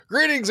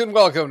Greetings and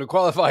welcome to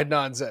Qualified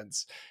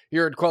Nonsense.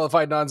 Here at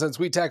Qualified Nonsense,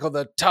 we tackle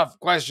the tough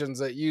questions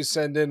that you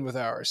send in with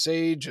our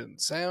sage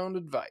and sound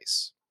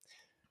advice.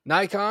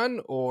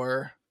 Nikon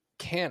or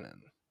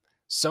Canon?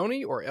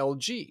 Sony or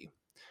LG?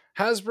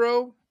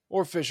 Hasbro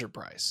or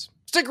Fisher-Price?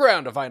 Stick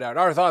around to find out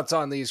our thoughts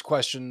on these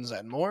questions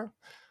and more.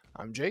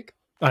 I'm Jake.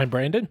 I'm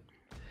Brandon.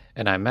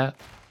 And I'm Matt.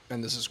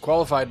 And this is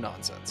Qualified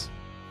Nonsense.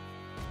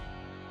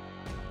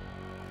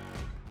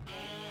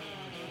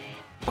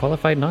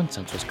 Qualified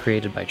Nonsense was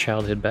created by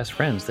childhood best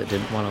friends that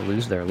didn't want to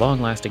lose their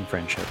long-lasting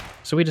friendship.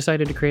 So we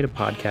decided to create a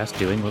podcast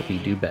doing what we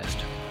do best,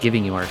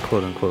 giving you our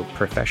quote-unquote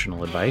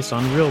professional advice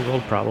on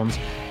real-world problems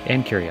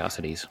and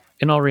curiosities.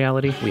 In all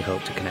reality, we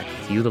hope to connect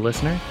with you, the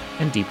listener,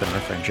 and deepen our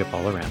friendship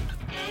all around.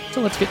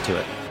 So let's get to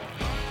it.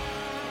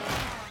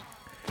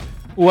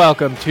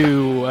 Welcome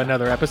to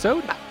another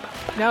episode.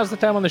 Now's the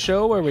time on the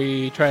show where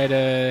we try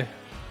to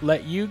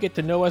let you get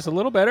to know us a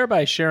little better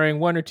by sharing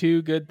one or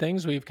two good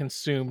things we've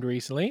consumed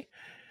recently.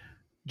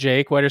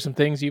 Jake, what are some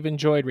things you've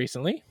enjoyed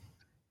recently?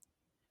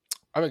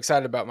 I'm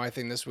excited about my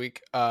thing this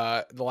week.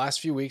 The last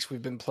few weeks,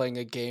 we've been playing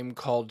a game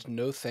called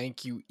No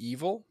Thank You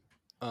Evil.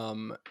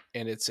 And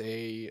it's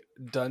a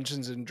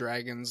Dungeons and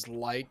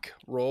Dragons-like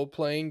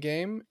role-playing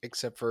game,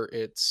 except for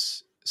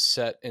it's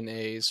set in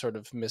a sort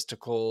of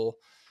mystical,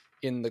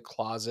 in the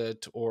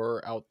closet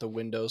or out the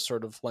window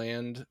sort of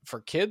land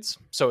for kids.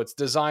 So it's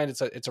designed,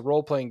 it's a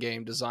role-playing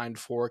game designed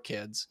for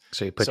kids.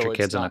 So you put your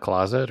kids in a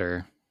closet,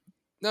 or?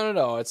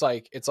 No. It's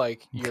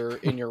like you're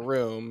in your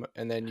room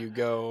and then you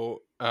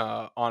go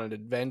on an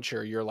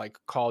adventure. You're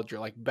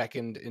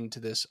beckoned into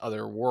this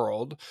other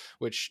world,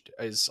 which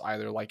is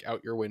either like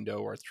out your window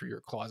or through your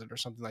closet or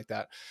something like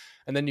that.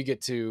 And then you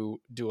get to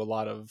do a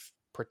lot of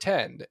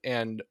pretend.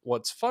 And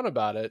what's fun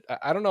about it,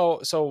 I don't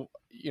know. So,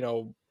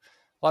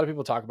 a lot of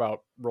people talk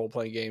about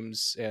role-playing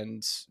games,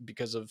 and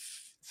because of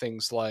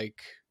things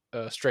like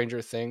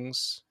Stranger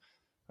Things,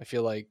 I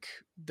feel like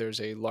there's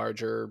a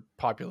larger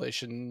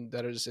population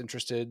that is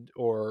interested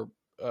or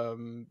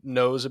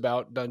knows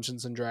about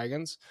Dungeons and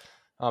Dragons.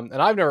 And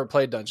I've never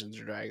played Dungeons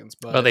and Dragons,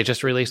 but they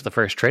just released the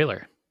first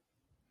trailer.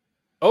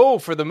 Oh,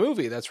 for the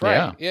movie, that's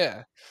right.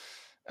 Yeah.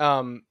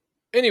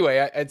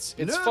 Anyway, it's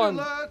nerd fun.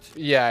 Alert.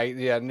 Yeah.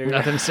 Nerd.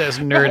 Nothing says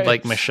nerd Right.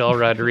 like Michelle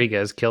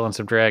Rodriguez killing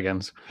some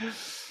dragons.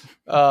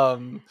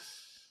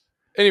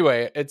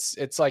 Anyway,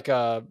 it's like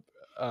a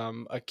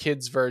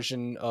kid's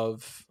version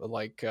of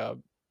like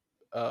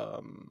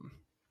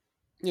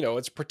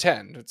it's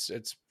pretend.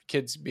 It's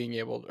kids being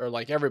able, or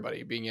like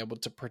everybody being able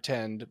to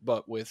pretend,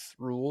 but with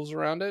rules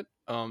around it.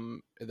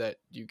 That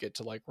you get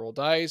to like roll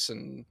dice,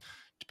 and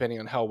depending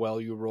on how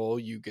well you roll,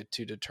 you get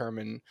to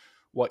determine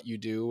what you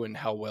do and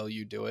how well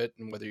you do it,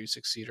 and whether you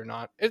succeed or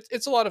not.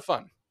 It's a lot of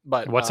fun.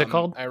 But What's it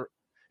called?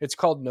 It's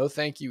called No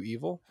Thank You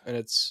Evil, and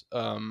it's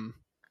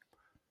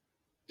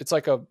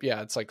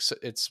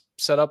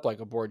set up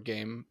like a board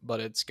game, but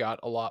it's got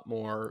a lot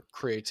more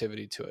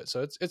creativity to it.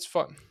 So it's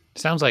fun.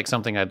 Sounds like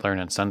something I'd learn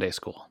in Sunday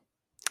school.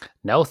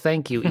 No,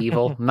 thank you,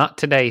 evil. Not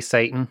today,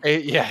 Satan.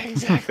 Yeah,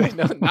 exactly.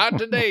 No, not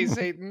today,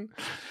 Satan.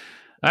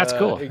 That's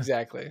cool.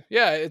 Exactly.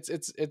 Yeah,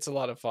 it's a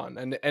lot of fun,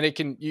 and it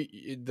can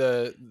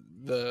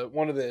the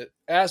one of the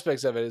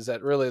aspects of it is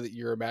that really that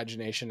your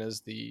imagination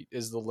is the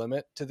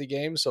limit to the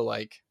game. So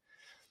like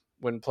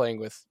when playing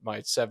with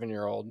my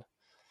 7-year-old,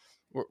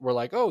 we're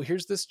like, oh,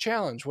 here's this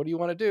challenge. What do you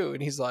want to do?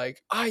 And he's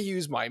like, I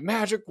use my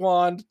magic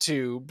wand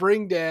to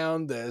bring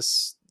down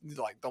this,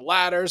 like the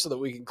ladder so that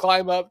we can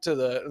climb up to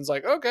the, and it's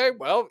like, okay,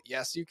 well,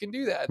 yes, you can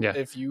do that. Yeah.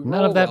 If you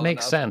None of that well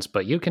makes enough. sense,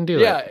 but you can do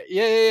Yeah. it.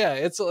 Yeah.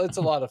 It's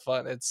a lot of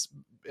fun.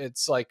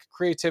 It's like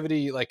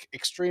creativity, like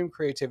extreme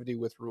creativity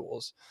with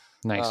rules,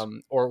 Nice.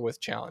 or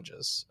with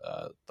challenges,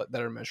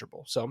 that are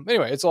measurable. So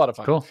anyway, it's a lot of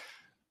fun. Cool.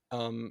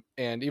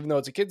 And even though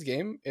it's a kid's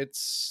game,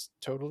 it's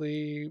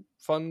totally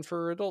fun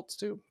for adults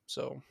too.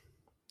 So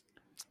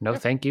No,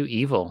 thank you,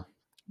 evil.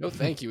 no,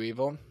 thank you,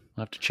 Evil.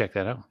 I'll have to check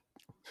that out.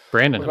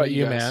 Brandon. What about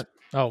you guys? Matt?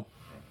 Oh,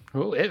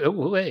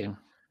 Hey.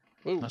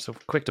 Ooh. Not so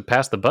quick to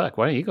pass the buck.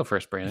 Why don't you go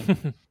first,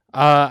 Brandon?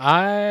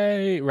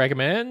 I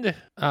recommend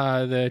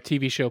the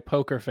TV show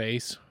Poker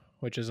Face,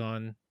 which is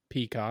on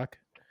Peacock.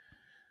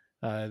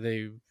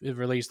 They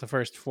released the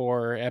first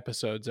 4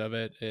 episodes of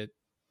it. It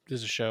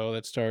is a show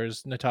that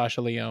stars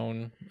Natasha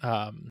Lyonne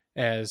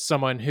as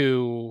someone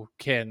who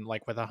can,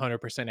 like, with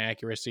 100%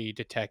 accuracy,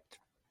 detect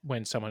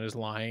when someone is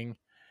lying.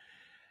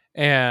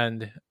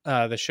 And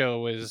the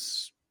show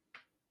is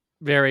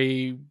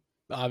very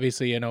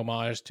obviously an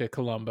homage to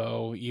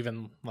Columbo.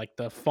 Even like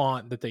the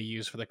font that they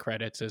use for the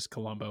credits is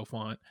Columbo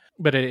font,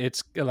 but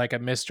it's like a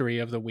mystery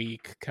of the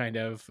week kind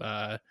of,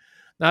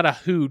 not a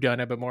who done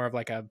it, but more of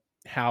like a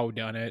how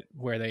done it,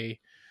 where they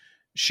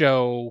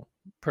show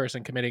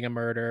person committing a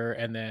murder,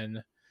 and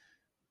then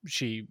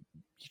you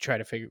try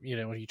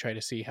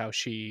to see how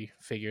she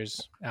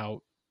figures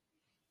out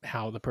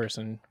how the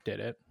person did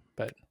it.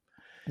 But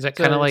Is that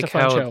kind of like it's a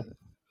fun how? show.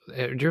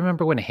 Do you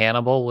remember when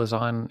Hannibal was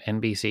on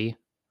NBC?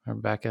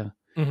 Rebecca?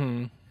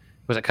 Mm-hmm.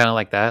 Was it kind of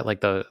like that?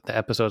 Like the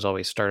episodes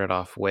always started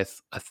off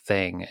with a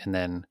thing, and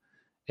then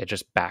it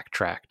just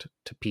backtracked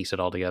to piece it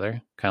all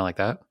together, kind of like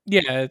that.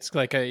 Yeah, it's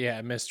like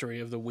a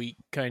mystery of the week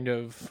kind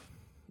of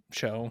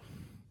show.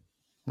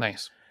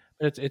 Nice.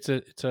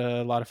 It's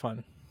a lot of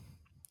fun.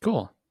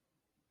 Cool.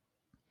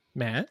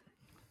 Matt?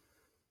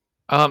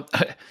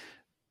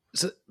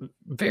 So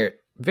very,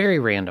 very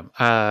random.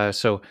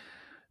 So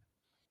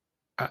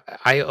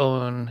I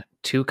own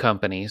 2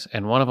 companies,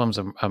 and one of them's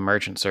a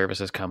merchant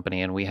services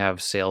company, and we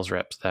have sales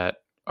reps that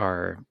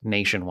are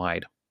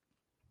nationwide.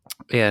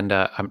 And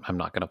I'm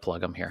not going to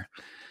plug them here.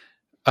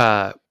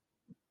 But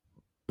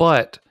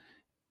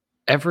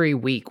every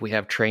week we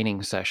have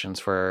training sessions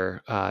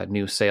for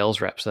new sales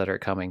reps that are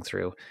coming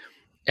through.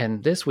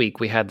 And this week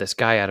we had this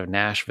guy out of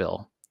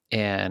Nashville,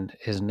 and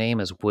his name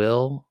is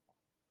Will.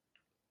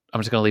 I'm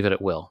just going to leave it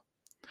at Will.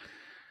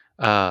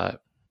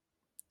 But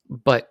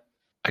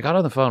I got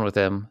on the phone with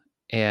him,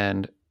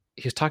 and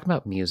he was talking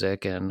about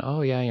music, and,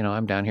 oh yeah,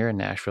 I'm down here in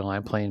Nashville,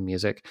 I'm playing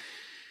music.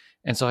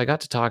 And so I got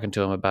to talking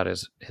to him about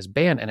his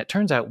band, and it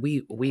turns out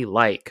we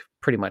like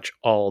pretty much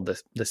all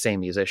the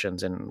same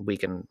musicians, and we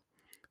can,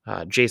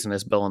 Jason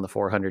is Bill in the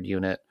 400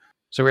 unit.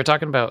 So we were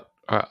talking about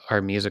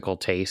our musical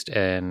taste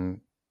and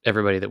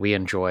everybody that we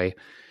enjoy.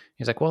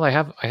 He's like, well, I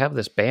have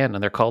this band,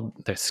 and they're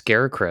called the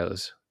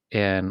Scarecrows,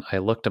 and I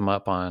looked them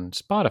up on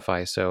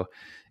Spotify. So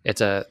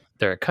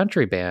they're a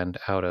country band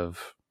out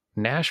of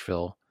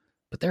Nashville,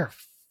 but they're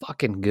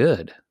fucking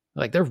good.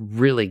 Like, they're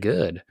really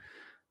good.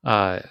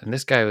 And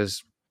this guy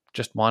was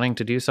just wanting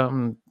to do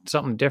something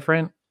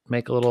different,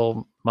 make a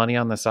little money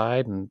on the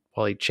side, and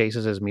while he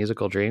chases his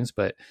musical dreams.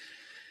 But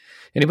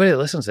anybody that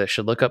listens to this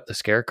should look up the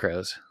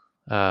Scarecrows.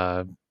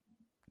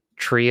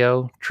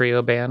 Trio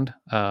band.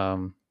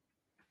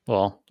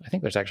 Well, I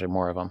think there's actually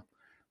more of them,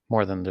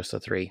 more than just the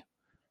 3.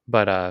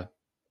 But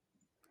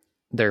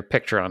their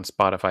picture on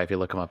Spotify, if you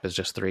look them up, is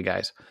just 3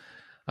 guys.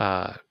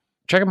 Check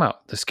them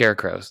out, the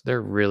Scarecrows.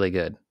 They're really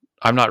good.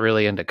 I'm not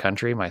really into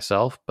country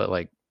myself, but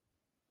like,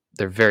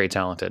 they're very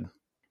talented.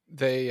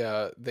 They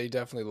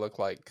definitely look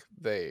like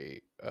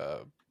they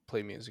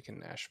play music in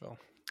Nashville.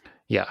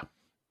 Yeah,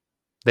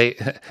 they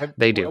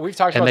do. We've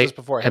talked about this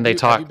before, and they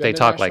talk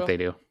like they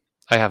do.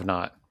 I have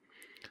not.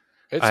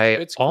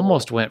 It's cool.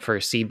 Almost went for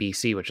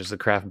CBC, which is the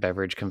craft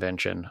beverage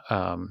convention.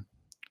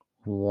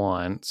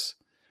 Once,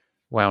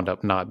 wound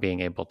up not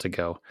being able to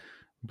go,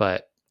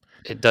 but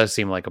it does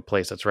seem like a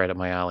place that's right up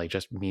my alley.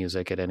 Just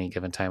music at any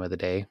given time of the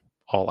day,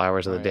 all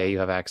hours of the day. You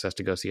have access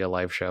to go see a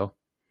live show.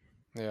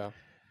 Yeah.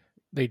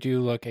 They do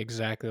look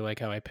exactly like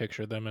how I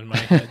picture them in my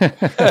head.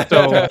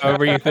 So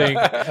however you think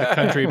a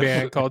country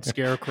band called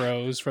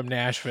Scarecrows from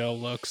Nashville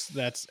looks,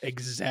 that's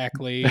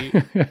exactly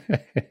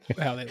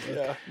how they look.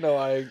 Yeah, no,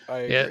 I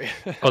agree.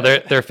 Oh,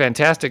 they're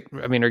fantastic.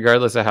 I mean,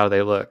 regardless of how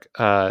they look,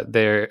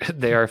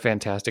 they are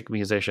fantastic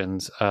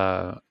musicians,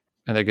 and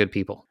they're good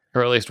people,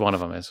 or at least one of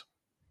them is.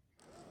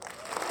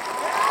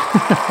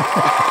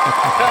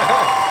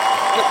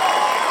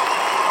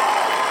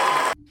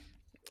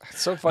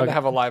 It's so fun to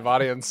have a live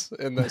audience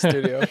in the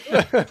studio.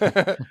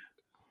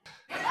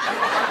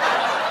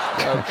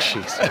 Oh,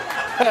 jeez.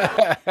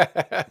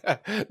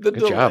 The Good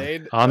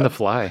delayed. job. On the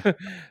fly.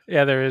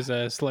 Yeah, there is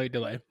a slight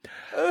delay.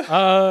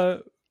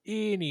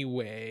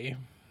 Anyway,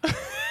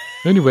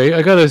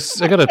 I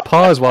gotta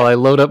pause while I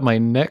load up my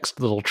next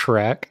little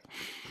track.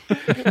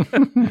 That's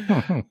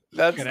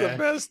the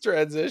best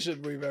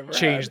transition we've ever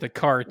change had. the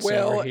carts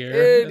Well, over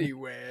here.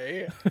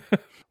 anyway.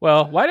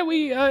 Well, why don't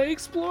we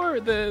explore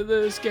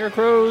the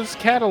Scarecrow's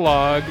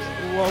catalog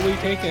while we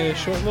take a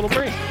short little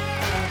break?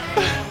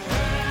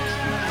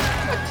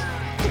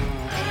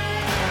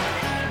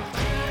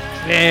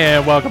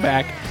 And welcome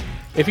back.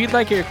 If you'd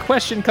like your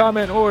question,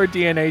 comment, or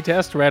DNA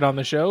test read on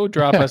the show,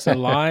 drop us a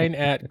line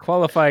at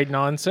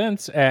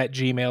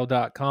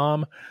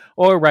qualifiednonsense@gmail.com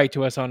or write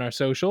to us on our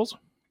socials.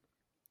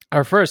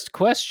 Our first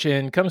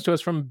question comes to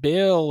us from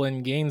Bill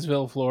in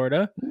Gainesville,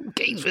 Florida.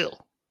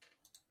 Gainesville.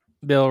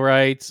 Bill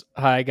writes,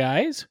 "Hi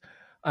guys,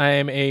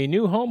 I'm a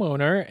new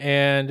homeowner,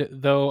 and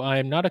though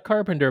I'm not a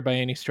carpenter by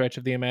any stretch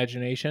of the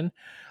imagination,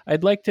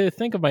 I'd like to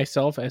think of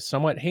myself as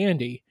somewhat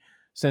handy.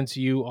 Since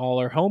you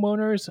all are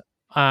homeowners,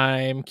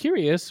 I'm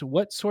curious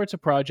what sorts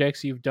of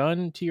projects you've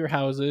done to your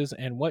houses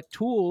and what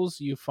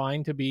tools you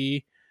find to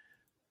be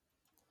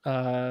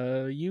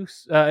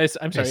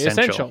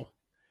essential.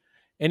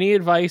 Any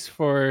advice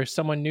for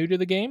someone new to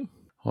the game?"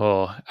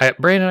 Well,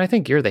 Brandon, I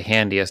think you're the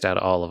handiest out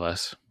of all of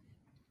us.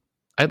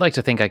 I'd like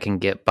to think I can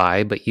get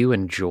by, but you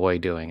enjoy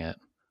doing it.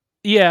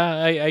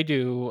 Yeah, I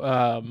do.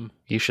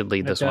 You should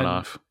lead this one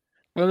off.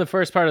 Well, the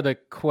first part of the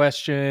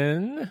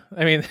question,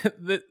 I mean,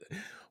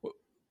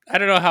 I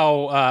don't know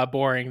how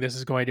boring this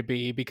is going to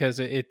be because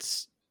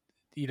it's,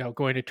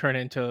 going to turn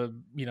into,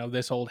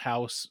 this old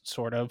house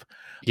sort of.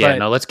 Yeah,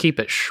 no, let's keep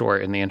it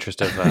short in the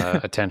interest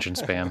of attention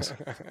spans.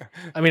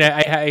 I mean,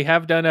 I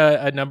have done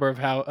a number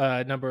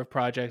of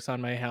projects on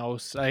my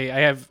house.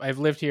 I've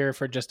lived here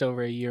for just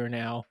over a year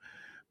now.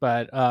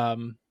 But a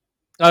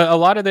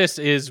lot of this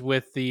is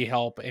with the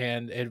help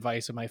and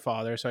advice of my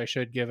father, so I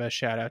should give a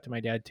shout out to my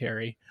dad,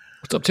 Terry.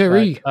 What's up,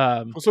 Terry?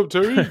 What's up,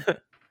 Terry?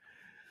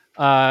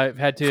 I've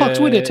had to Fuck's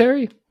with it,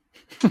 Terry.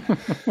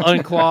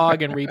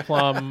 unclog and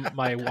replumb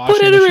my washing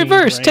Put it in machine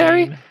reverse,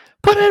 Terry. drain.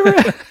 Put it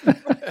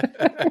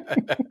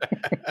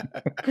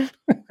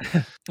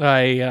in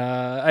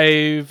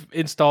I've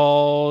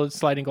installed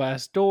sliding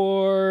glass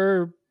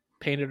door,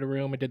 painted a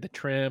room, and did the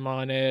trim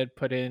on it.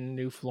 Put in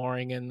new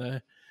flooring in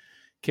the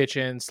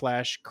kitchen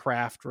 /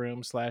 craft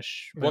room / my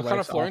What kind of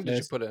wife's flooring did you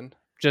office. put in?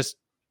 Just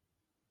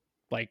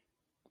like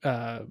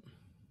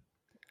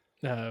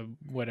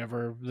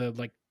whatever the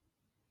like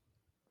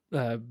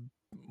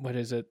what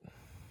is it?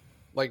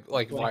 Like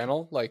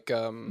vinyl? Like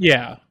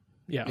Yeah.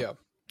 Yeah.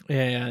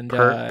 And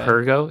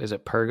Pergo? Is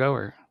it Pergo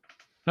or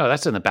no?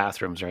 That's in the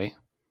bathrooms, right?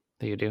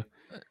 That you do.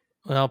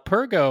 well,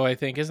 Pergo, I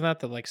think, isn't that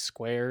the like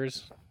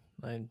squares?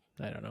 I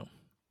don't know,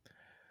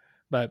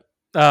 but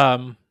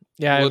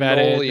yeah, I've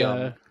added.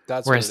 Linoleum.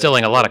 That's We're what it is,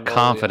 instilling a lot of linoleum.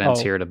 confidence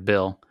Oh. here to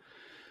Bill.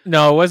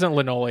 No, it wasn't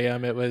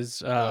linoleum. It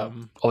was Oh,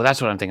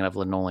 that's what I'm thinking of.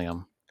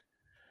 Linoleum.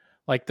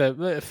 like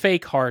the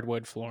fake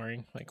hardwood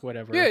flooring, like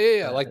whatever.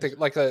 Yeah. that Like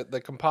is.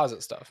 the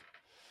composite stuff.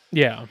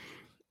 Yeah.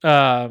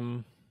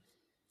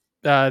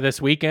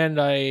 This weekend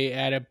I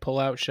added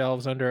pull-out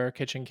shelves under our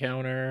kitchen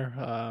counter.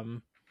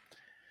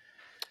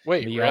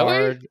 Wait, The really?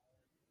 yard.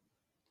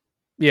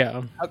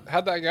 Yeah.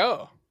 How'd that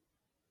go?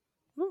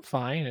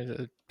 Fine.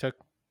 It took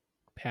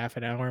half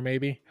an hour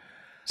maybe.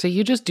 So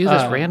you just do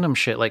this random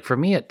shit. Like for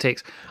me, it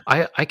takes.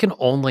 I can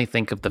only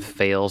think of the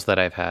fails that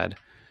I've had,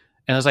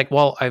 and it's like,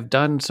 well, I've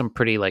done some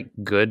pretty like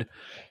good.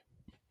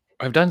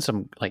 I've done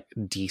some like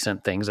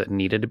decent things that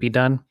needed to be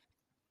done.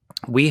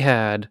 We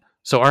had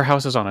our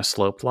house is on a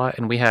sloped lot,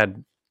 and we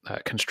had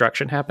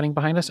construction happening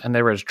behind us, and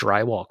there was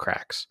drywall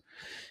cracks,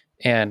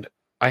 and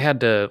I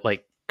had to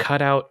like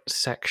cut out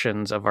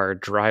sections of our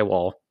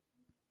drywall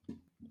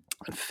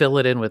and fill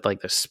it in with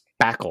like the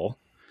spackle,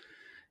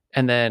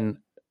 and then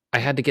I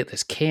had to get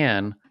this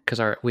can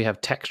because we have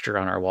texture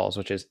on our walls,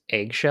 which is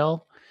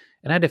eggshell,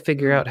 and I had to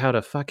figure out how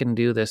to fucking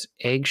do this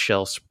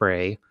eggshell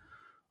spray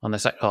on the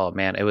side. Oh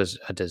man, it was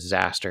a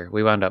disaster.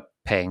 We wound up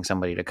paying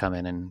somebody to come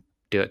in and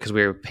do it because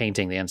we were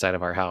painting the inside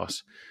of our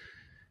house.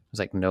 I was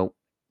like, nope.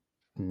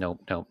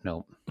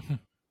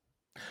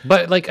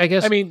 But like, I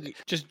guess, I mean,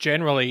 just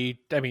generally,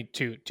 I mean,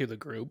 to the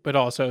group, but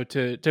also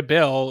to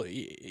Bill,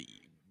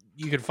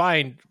 you could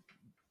find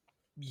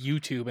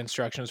YouTube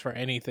instructions for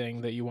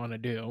anything that you want to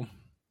do.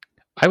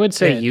 I would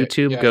say Yeah,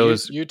 YouTube Yeah,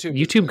 goes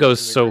YouTube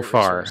goes is a so great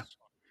far. resource.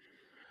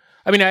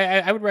 I mean,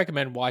 I would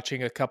recommend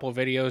watching a couple of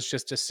videos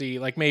just to see,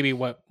 like, maybe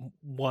what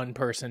one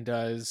person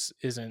does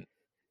isn't,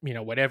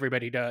 what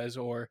everybody does,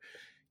 or,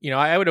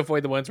 I would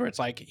avoid the ones where it's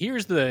like,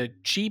 here's the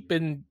cheap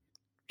and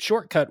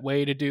shortcut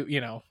way to do,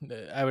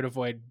 I would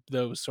avoid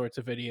those sorts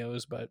of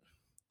videos, but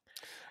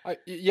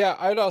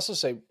I'd also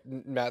say,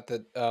 Matt,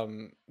 that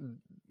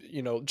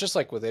just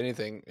like with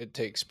anything, it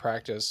takes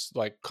practice,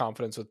 like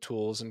confidence with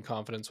tools and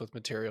confidence with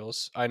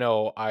materials. I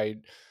know I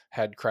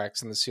had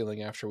cracks in the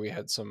ceiling after we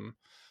had some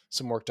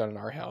work done in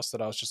our house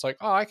that I was just like,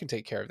 oh, I can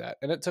take care of that.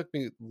 And it took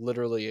me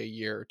literally a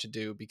year to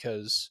do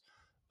because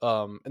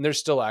and there's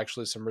still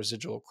actually some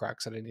residual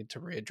cracks that I need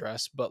to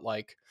readdress, but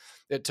like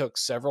it took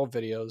several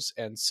videos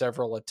and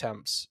several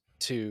attempts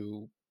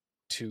to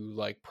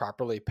like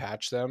properly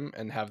patch them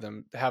and have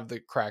the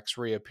cracks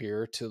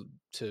reappear to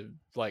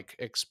like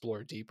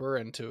explore deeper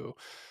and to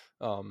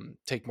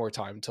take more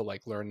time to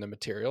like learn the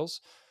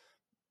materials.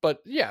 But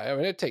yeah, I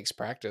mean, it takes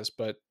practice,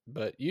 but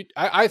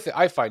I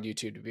find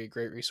YouTube to be a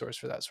great resource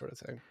for that sort of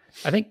thing.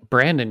 I think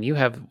Brandon, you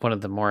have one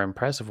of the more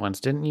impressive ones.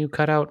 Didn't you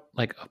cut out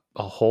like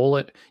a hole?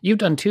 You've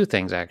done two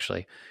things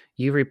actually.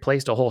 You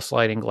replaced a whole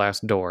sliding glass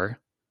door,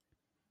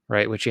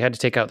 right? Which you had to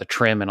take out the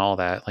trim and all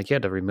that. Like you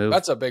had to remove.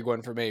 That's a big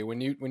one for me.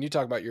 When you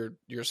talk about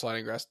your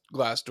sliding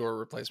glass door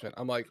replacement,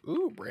 I'm like,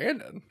 ooh,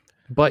 Brandon.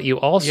 But you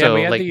also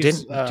we had like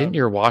these, didn't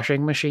your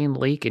washing machine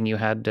leak and you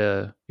had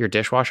to your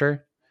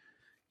dishwasher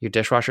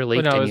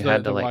leaked no, it and was you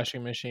had the to like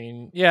washing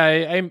machine. Yeah,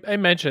 I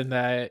mentioned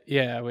that.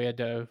 Yeah, we had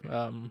to.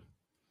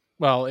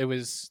 Well, it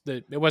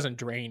wasn't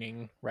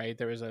draining, right?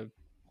 There was a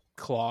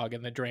clog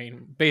in the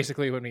drain.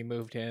 Basically, when we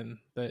moved in,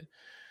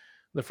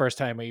 the first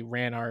time we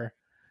ran our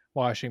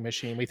washing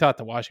machine, we thought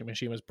the washing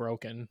machine was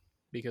broken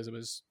because it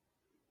was,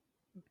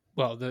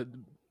 well, the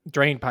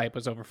drain pipe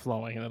was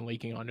overflowing and then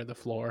leaking onto the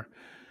floor.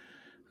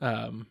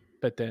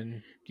 But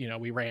then,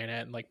 we ran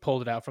it and like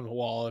pulled it out from the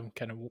wall and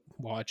kind of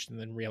watched and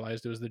then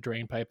realized it was the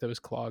drain pipe that was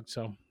clogged.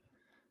 So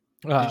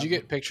did you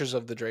get pictures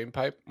of the drain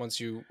pipe once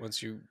you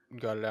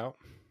got it out?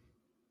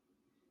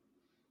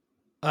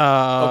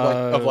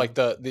 Of like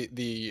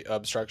the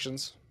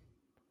obstructions?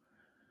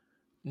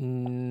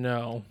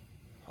 No.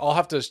 I'll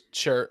have to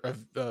share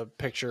a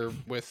picture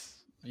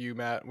with you,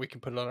 Matt. We can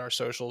put it on our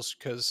socials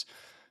because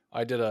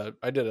I did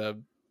a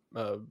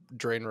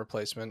drain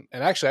replacement,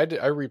 and actually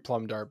I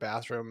replumbed our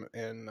bathroom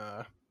in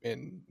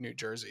New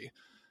Jersey.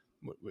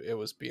 It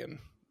was being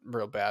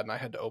real bad, and I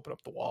had to open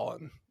up the wall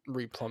and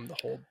replumb the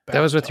whole. That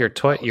was with your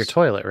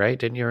toilet, right?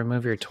 Didn't you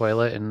remove your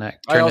toilet and that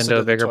turned into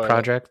a bigger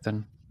project?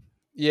 Then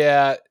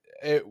yeah,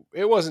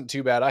 it wasn't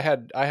too bad. I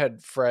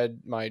had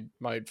Fred, my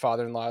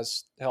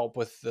father-in-law's, help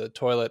with the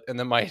toilet, and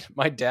then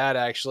my dad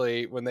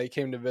actually, when they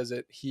came to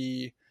visit,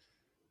 he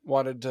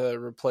wanted to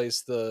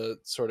replace the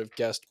sort of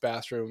guest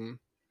bathroom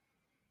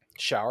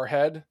shower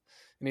head.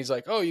 And he's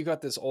like, oh, you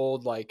got this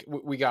old, like,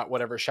 we got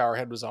whatever shower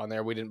head was on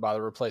there. We didn't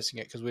bother replacing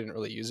it because we didn't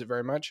really use it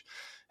very much.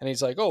 And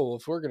he's like, oh, well,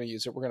 if we're going to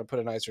use it, we're going to put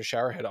a nicer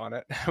shower head on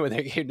it when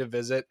they came to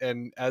visit.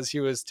 And as he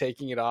was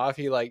taking it off,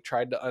 he like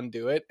tried to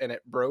undo it and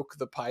it broke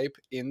the pipe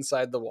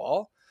inside the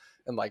wall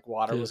and like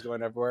water was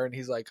going everywhere. And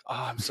he's like, oh,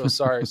 I'm so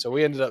sorry. So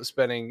we ended up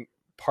spending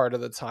part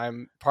of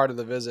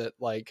the visit,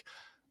 like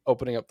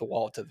opening up the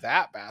wall to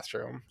that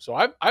bathroom. So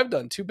I've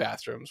done 2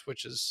 bathrooms,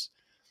 which is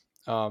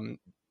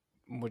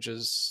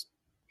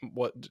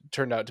what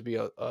turned out to be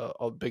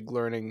a big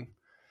learning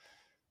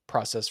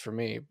process for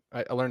me.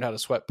 I learned how to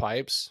sweat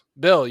pipes.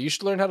 Bill, you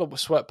should learn how to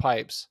sweat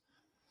pipes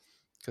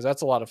because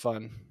that's a lot of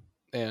fun.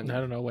 And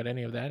I don't know what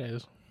any of that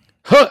is.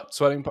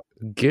 Sweating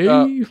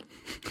Gay.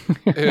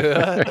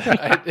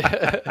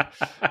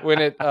 when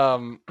it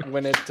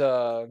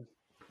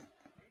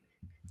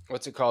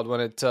what's it called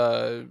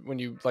when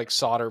you like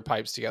solder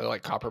pipes together,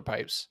 like copper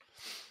pipes.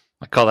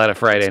 I call that a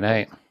Friday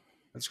night.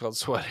 It's called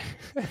sweating.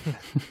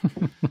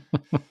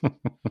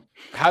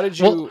 How did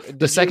you? Well,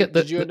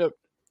 did you end up?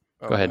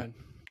 Oh, go ahead.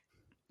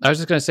 I was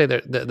just going to say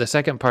that the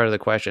second part of the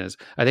question is,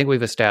 I think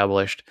we've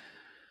established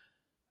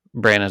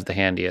Brandon's the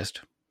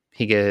handiest.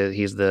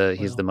 He's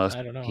the most.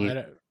 I don't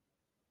know.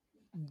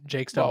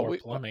 Jake's done more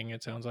plumbing.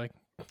 It sounds like.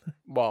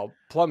 Well,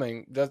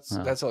 plumbing. That's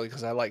only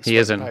because I like. He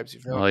isn't. Pipes,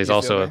 Well, he's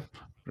also an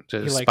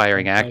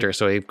aspiring actor,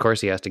 so of course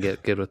he has to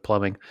get good with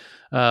plumbing.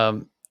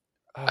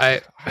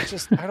 I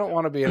don't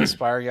want to be an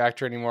aspiring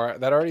actor anymore.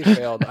 That already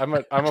failed. I'm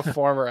a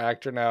former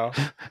actor now.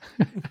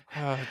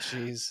 Oh,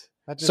 jeez.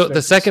 So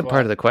the second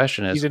part of the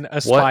question is, he's an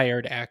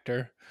aspired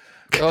actor.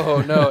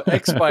 Oh no,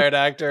 expired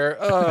actor.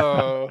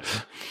 Oh.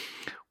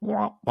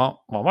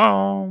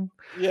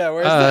 Yeah,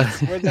 where's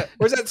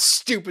that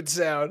stupid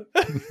sound?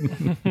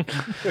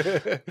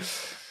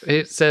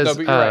 It says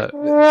no,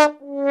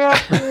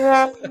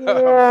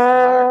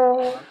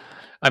 right.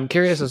 I'm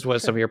curious as to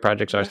what some of your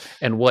projects are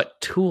and what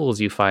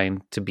tools you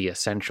find to be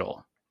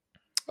essential.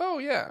 Oh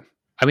yeah.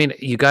 I mean,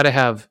 you got to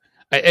have.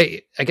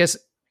 I guess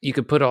you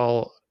could put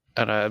all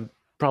on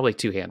probably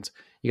 2 hands.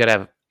 You got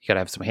to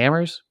have some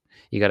hammers.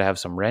 You got to have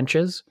some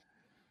wrenches,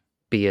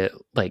 be it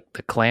like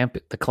the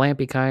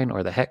clampy kind,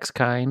 or the hex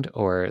kind,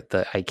 or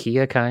the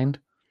IKEA kind.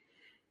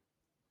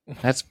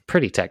 That's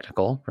pretty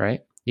technical,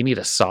 right? You need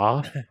a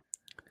saw.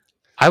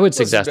 I would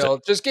suggest Bill,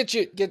 just get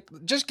a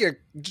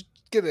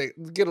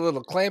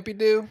little clampy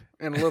do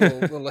and a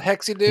little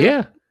hexy do.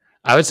 Yeah,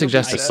 I would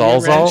suggest a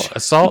sawzall. A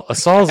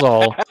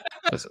sawzall.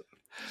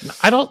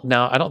 I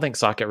don't think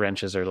socket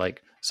wrenches are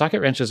like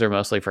socket wrenches are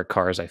mostly for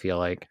cars. I feel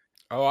like.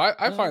 Oh,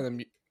 I find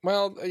them.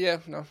 Well, yeah,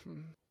 no.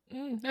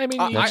 I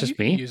mean, that's just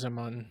me. Use them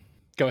on.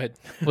 Go ahead.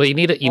 Well, you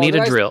need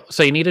a drill.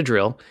 So you need a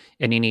drill,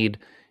 and you need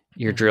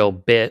your drill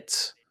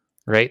bits,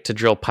 right, to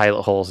drill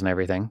pilot holes and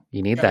everything.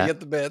 You need that. Get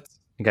the bits.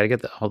 You got to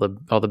get all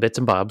the bits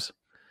and bobs.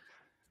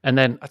 And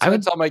then I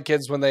would tell my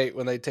kids when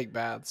they take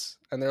baths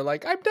and they're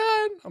like, "I'm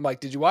done." I'm like,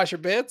 "Did you wash your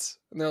bits?"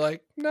 And they're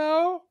like,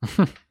 "No."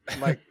 I'm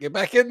like, "Get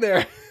back in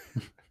there."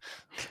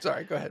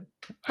 Sorry, go ahead.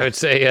 I would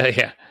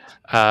say,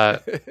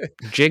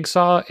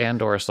 jigsaw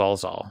and or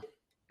sawzall.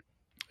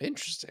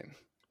 Interesting.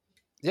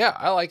 Yeah,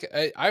 I like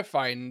it. I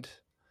find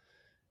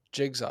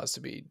jigsaws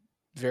to be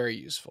very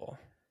useful.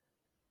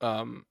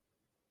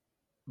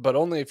 But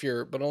only if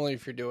you're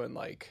doing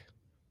like,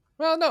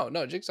 well, no,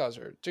 jigsaws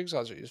are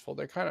useful.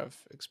 They're kind of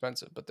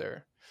expensive, but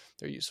they're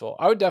useful.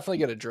 I would definitely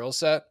get a drill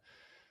set,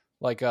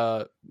 like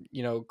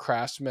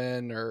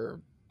Craftsman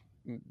or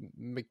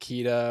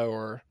Makita,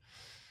 or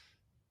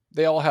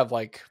they all have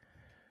like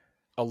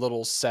a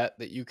little set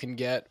that you can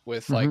get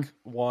with like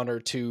 1 or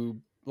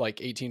 2 like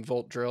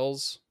 18-volt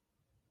drills,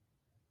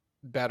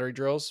 battery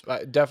drills.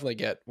 Definitely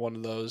get one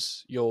of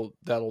those.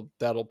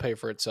 That'll pay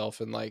for itself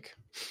in like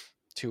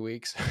 2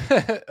 weeks.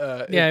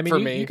 Yeah, I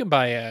mean, you can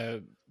buy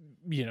a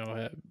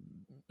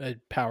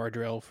power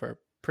drill for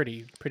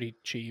pretty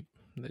cheap.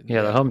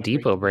 Yeah, the Home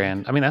Depot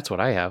brand. I mean, that's what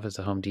I have, is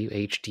the Home Depot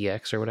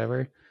HDX or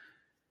whatever.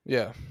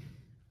 Yeah.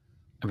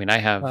 I mean, I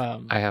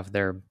have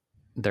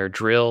their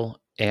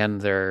drill and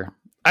their,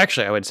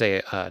 actually I would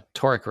say a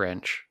torque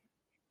wrench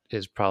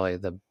is probably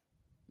the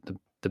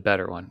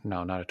better one.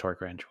 No, not a torque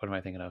wrench. What am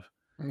I thinking of?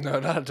 No,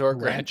 not a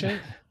torque wrench.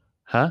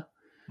 Huh?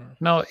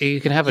 No, you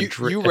can have a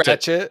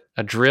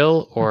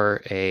drill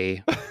or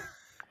a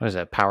what is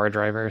that, power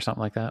driver or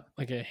something like that?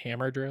 Like a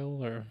hammer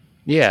drill, or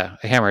yeah,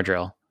 a hammer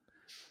drill.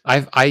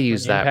 I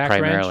use that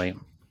primarily.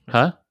 Wrench?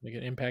 Huh? Like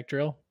an impact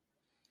drill?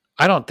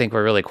 I don't think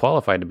we're really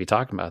qualified to be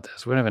talking about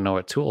this. We don't even know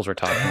what tools we're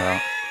talking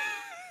about.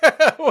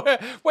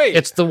 Wait,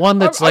 it's the one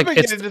that's I'm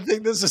beginning to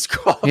think this is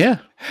qualified. Yeah,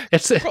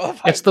 it's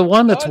the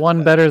one that's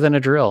one better than a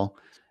drill.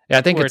 Yeah,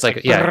 I think it's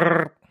like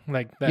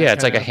like that. Yeah,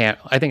 it's like a hand.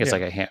 I think it's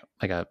like a hand,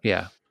 like a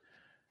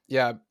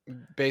Yeah,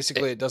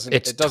 basically it doesn't.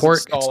 Its it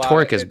doesn't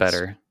torque is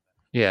better.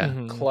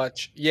 Yeah,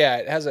 clutch. Yeah,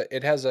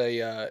 it has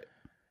a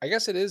I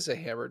guess it is a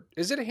hammer.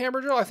 Is it a hammer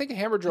drill? I think a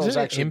hammer drill Is is it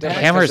an actually impact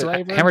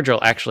different. Hammer drill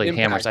actually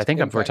hammers. I think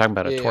we're Impact. talking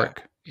about a Yeah.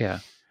 torque. Yeah.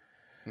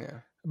 Yeah.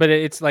 But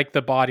it's like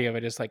the body of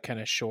it is like kind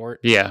of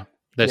short. Yeah.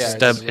 The Yeah,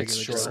 stub. it's It's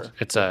shorter.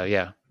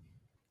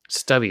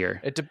 stubbier.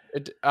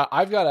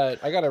 I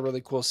got a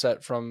really cool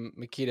set from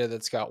Makita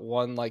that's got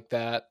one like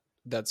that.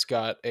 That's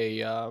got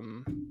a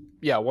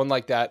one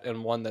like that,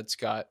 and one that's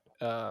got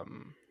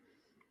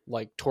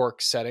like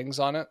torque settings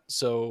on it,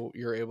 so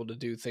you're able to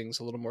do things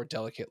a little more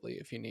delicately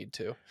if you need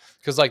to.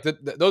 Because like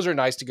those are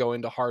nice to go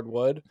into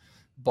hardwood,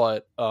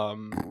 but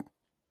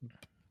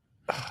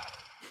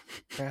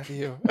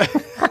Matthew,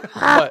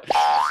 but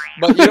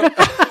you know,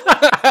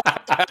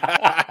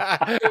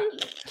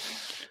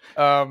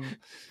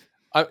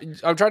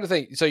 I'm trying to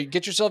think. So you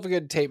get yourself a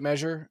good tape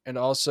measure, and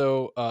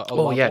also a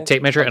level,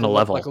 tape measure and a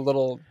level, like a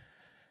little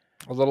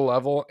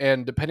level,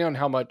 and depending on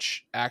how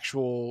much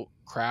actual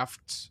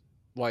craft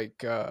like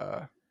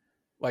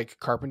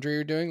carpentry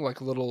you're doing, like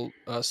a little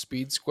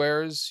speed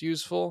square is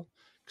useful,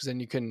 because then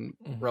you can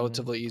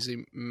relatively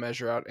easily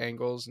measure out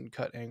angles and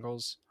cut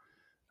angles.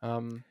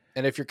 And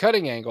if you're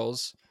cutting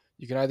angles,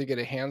 you can either get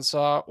a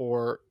handsaw,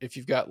 or if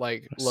you've got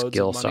like loads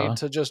skill of money saw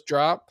to just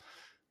drop,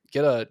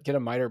 get a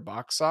miter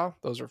box saw.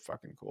 Those are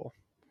fucking cool.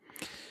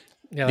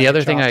 Yeah, the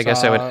other thing I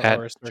guess I would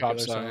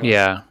add,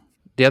 yeah.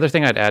 The other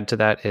thing I'd add to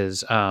that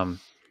is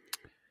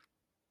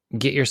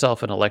get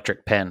yourself an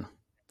electric pen,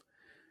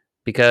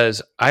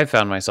 because I've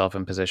found myself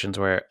in positions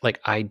where like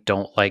I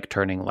don't like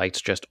turning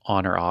lights just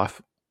on or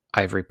off.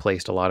 I've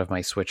replaced a lot of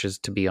my switches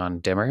to be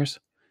on dimmers.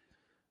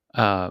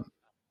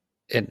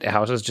 And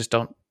houses just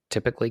don't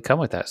typically come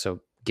with that. So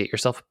get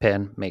yourself a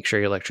pen, make sure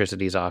your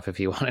electricity's off if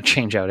you want to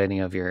change out any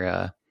of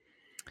your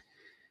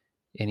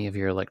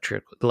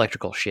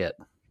electrical shit.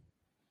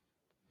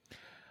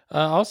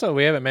 Also,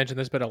 we haven't mentioned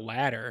this, but a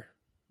ladder.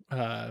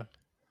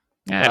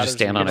 Just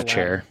stand on a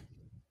chair.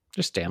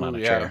 Just stand on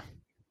a chair.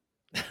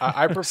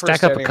 I prefer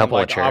stack up a couple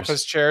on, of chairs.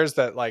 Office chairs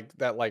that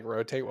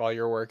rotate while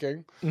you're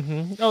working.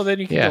 Mm-hmm. Oh, then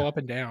you can go up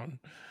and down.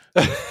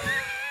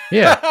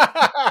 Yeah.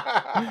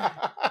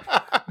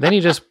 Then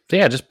you just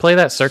play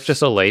that Cirque du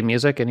Soleil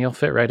music and you'll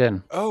fit right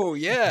in. Oh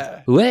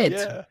yeah. Wait.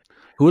 Yeah.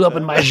 Who'll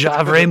open my jar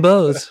of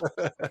rainbows?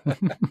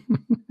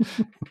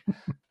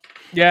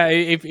 Yeah,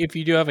 if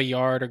you do have a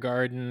yard or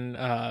garden,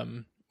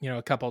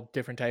 a couple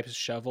different types of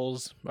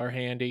shovels are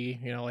handy.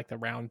 Like the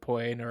round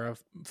point or a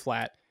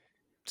flat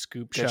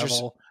scoop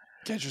shovel.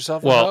 Get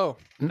yourself a hoe.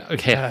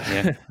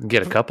 Okay,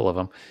 get a couple of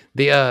them.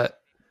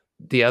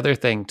 The other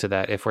thing to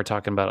that, if we're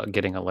talking about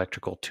getting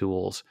electrical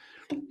tools,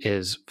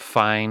 is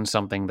find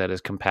something that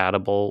is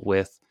compatible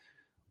with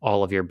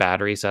all of your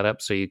battery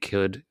setup. So you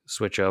could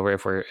switch over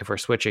if we're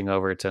switching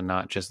over to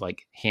not just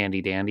like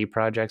handy dandy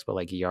projects, but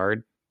like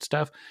yard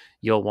stuff.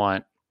 You'll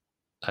want,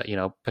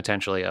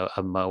 potentially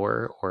a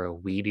mower or a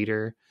weed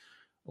eater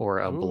or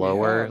a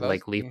blower,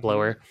 like leaf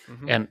blower.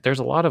 Mm-hmm. And there's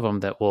a lot of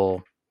them that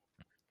will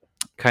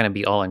kind of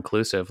be all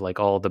inclusive. Like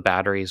all the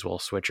batteries will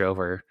switch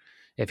over.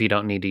 If you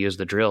don't need to use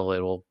the drill, it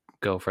will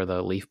go for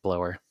the leaf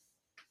blower.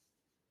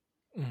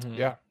 Mm-hmm.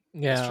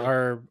 Yeah,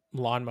 our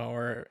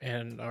lawnmower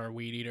and our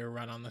weed eater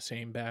run on the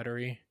same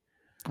battery.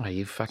 Oh,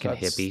 you fucking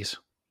hippies.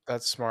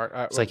 That's smart.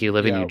 It's like you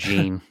live in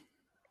Eugene.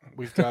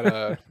 We've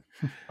got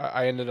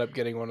I ended up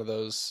getting one of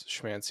those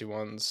schmancy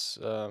ones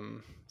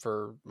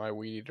for my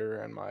weed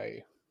eater and my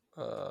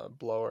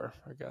blower,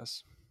 I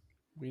guess.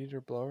 Weed eater,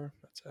 blower,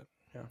 that's it.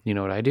 Yeah. You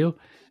know what I do?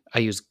 I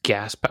use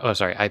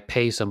I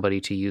pay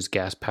somebody to use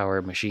gas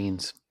powered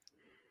machines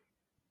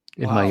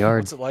in my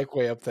yard. What's it like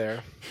way up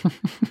there?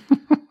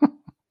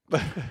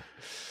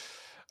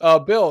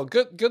 Bill,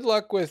 good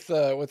luck with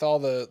all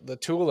the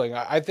tooling.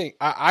 I think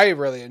I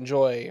really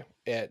enjoy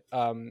it.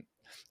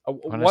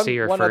 One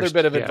other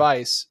bit of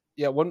advice.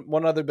 Yeah,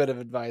 one other bit of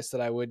advice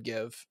that I would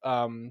give.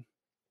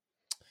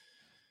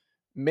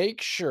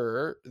 Make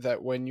sure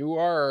that when you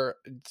are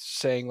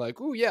saying like,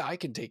 "Oh yeah, I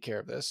can take care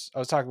of this." I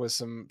was talking with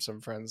some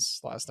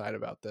friends last night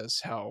about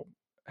this. How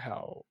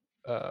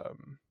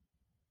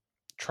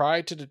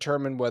try to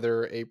determine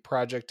whether a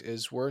project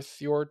is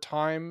worth your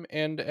time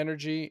and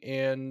energy,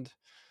 and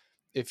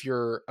if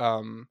you're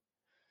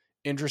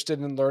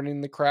interested in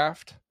learning the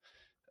craft.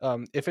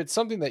 If it's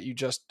something that you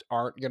just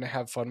aren't going to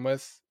have fun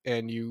with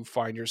and you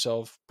find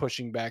yourself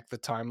pushing back the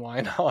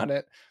timeline on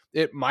it,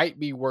 it might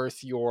be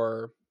worth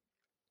your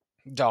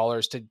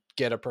dollars to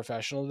get a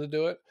professional to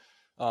do it.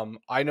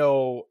 I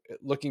know,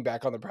 looking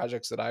back on the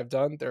projects that I've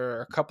done, there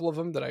are a couple of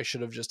them that I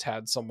should have just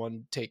had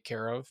someone take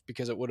care of,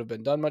 because it would have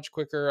been done much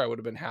quicker. I would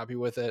have been happy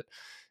with it,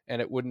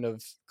 and it wouldn't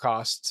have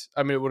cost.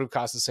 I mean, it would have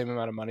cost the same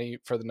amount of money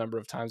for the number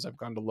of times I've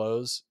gone to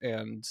Lowe's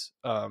and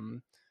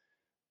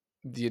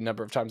the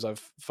number of times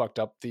I've fucked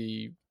up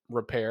the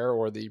repair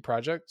or the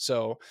project.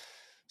 So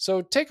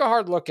take a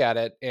hard look at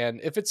it, and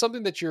if it's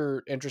something that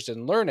you're interested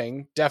in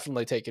learning,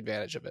 definitely take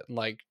advantage of it, and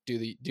like do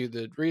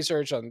the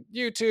research on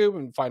YouTube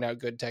and find out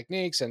good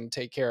techniques and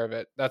take care of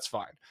it. That's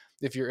fine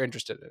if you're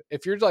interested in it.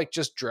 If you're like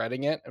just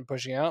dreading it and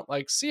pushing out,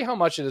 like see how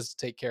much it is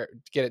to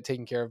get it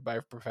taken care of by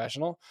a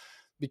professional,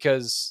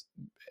 because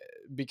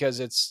because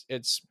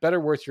it's better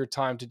worth your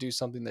time to do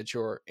something that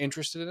you're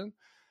interested in,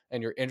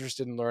 and you're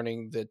interested in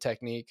learning the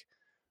technique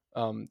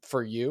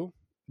for you.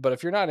 But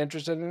if you're not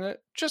interested in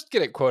it, just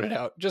get it quoted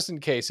out, just in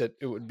case it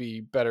would be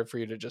better for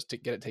you to just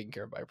get it taken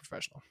care of by a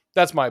professional.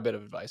 That's my bit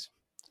of advice.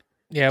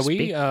 Yeah,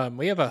 we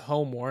have a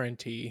home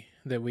warranty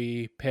that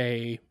we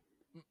pay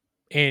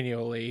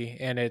annually,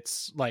 and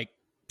it's like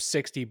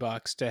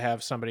 $60 to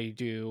have somebody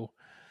do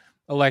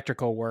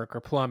electrical work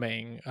or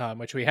plumbing,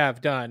 which we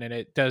have done, and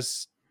it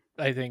does,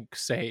 I think,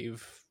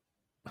 save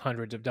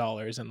hundreds of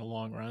dollars in the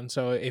long run.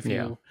 So if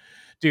you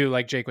do,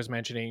 like Jake was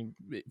mentioning,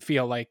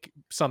 feel like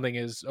something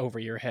is over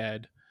your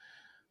head,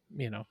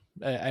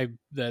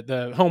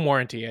 the home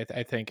warranty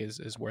I think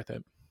is worth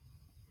it.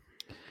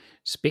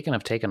 Speaking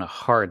of taking a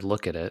hard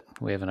look at it,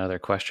 we have another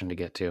question to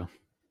get to.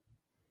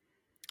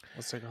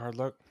 Let's take a hard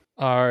look.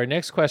 Our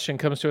next question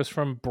comes to us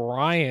from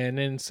Brian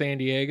in San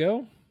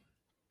Diego.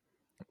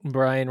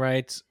 Brian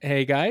writes,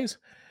 "Hey guys,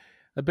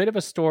 a bit of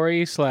a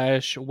story /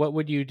 what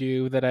would you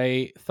do that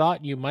I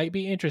thought you might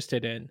be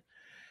interested in.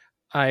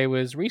 I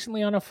was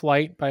recently on a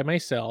flight by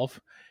myself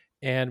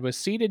and was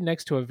seated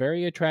next to a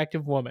very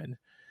attractive woman.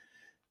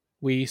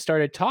 We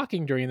started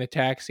talking during the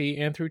taxi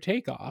and through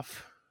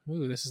takeoff."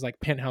 Ooh, this is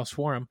like Penthouse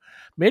Forum.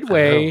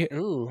 Midway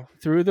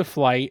through the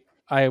flight,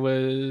 I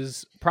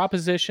was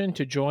propositioned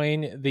to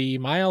join the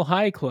Mile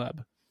High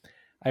Club.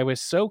 I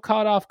was so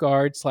caught off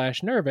guard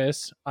 /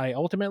 nervous, I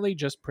ultimately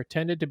just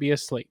pretended to be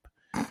asleep.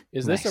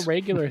 Is this a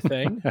regular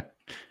thing?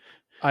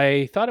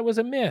 I thought it was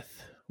a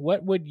myth.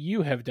 What would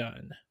you have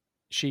done?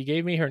 She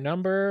gave me her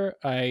number.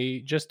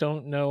 I just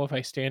don't know if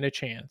I stand a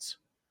chance.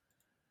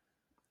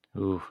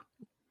 Ooh.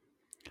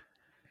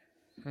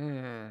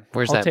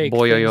 Where's I'll that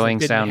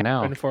boy-yo-yoing sound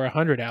now? For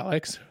 100,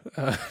 Alex.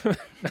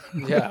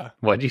 Yeah.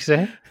 What'd you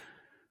say?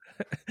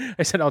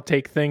 I said I'll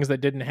take things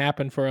that didn't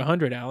happen for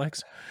 100,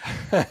 Alex.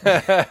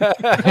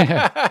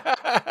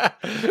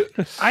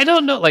 I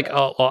don't know. Like,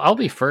 I'll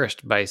be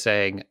first by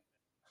saying,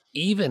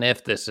 even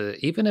if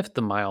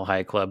the Mile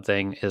High Club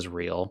thing is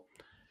real,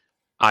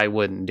 I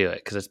wouldn't do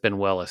it because it's been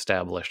well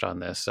established on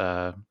this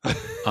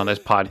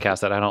podcast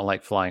that I don't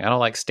like flying. I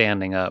don't like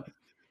standing up.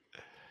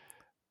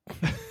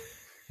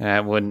 I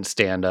wouldn't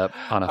stand up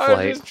on a flight.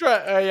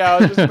 I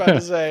was just about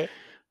to say.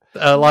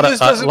 A lot of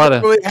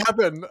really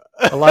happen.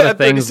 A lot of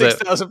things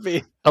that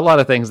a lot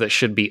of things that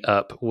should be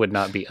up would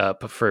not be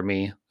up for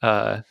me.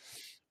 It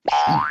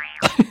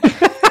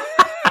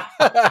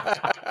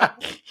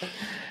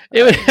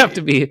would have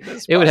to be.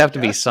 It would have to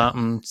be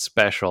something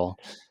special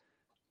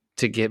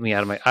to get me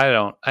out of my.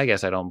 I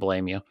guess I don't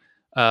blame you.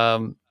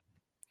 I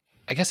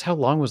guess how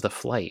long was the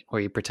flight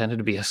where you pretended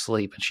to be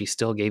asleep and she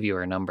still gave you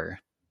her number?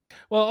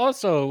 Well,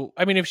 also,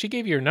 I mean, if she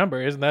gave you your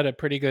number, isn't that a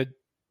pretty good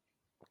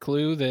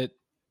clue that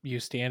you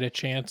stand a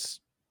chance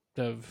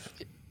of...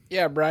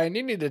 Yeah, Brian,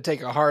 you need to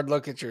take a hard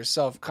look at your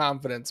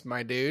self-confidence,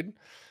 my dude.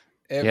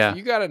 If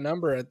you got a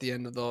number at the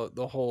end of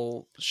the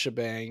whole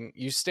shebang,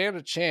 you stand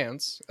a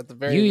chance at the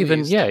very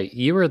least.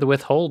 You were the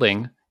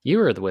withholding.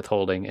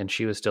 And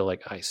she was still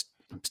like, I'm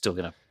still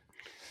going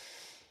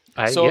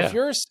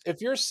to...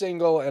 if you're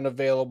single and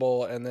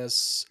available and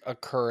this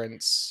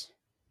occurrence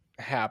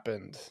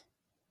happened...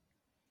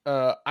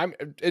 I'm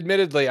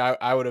admittedly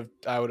I would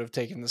have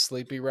taken the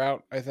sleepy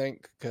route, I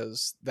think,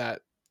 because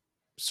that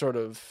sort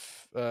of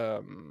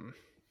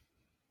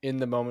in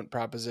the moment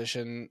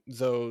proposition,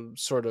 though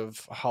sort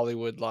of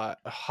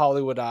Hollywoodized,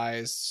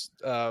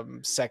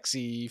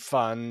 sexy,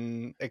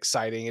 fun,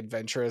 exciting,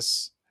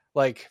 adventurous.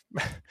 Like,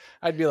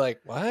 I'd be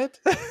like, what?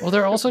 Well,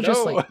 they're also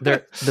just like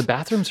the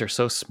bathrooms are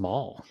so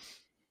small.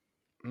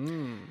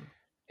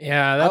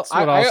 Yeah, that's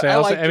what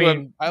I'll say. I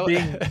mean,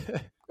 being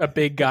a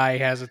big guy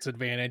has its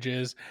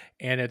advantages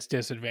and its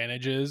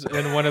disadvantages,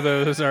 and one of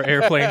those are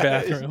airplane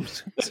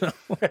bathrooms. So.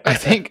 I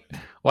think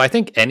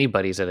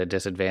anybody's at a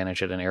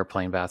disadvantage at an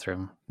airplane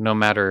bathroom, no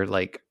matter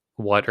like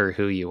what or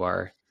who you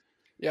are.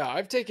 Yeah,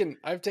 I've taken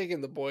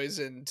the boys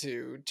in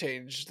to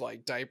change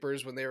like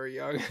diapers when they were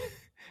young,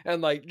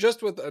 and like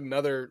just with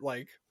another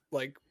like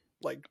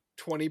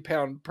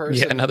 20-pound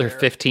person. Yeah, another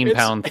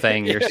 15-pound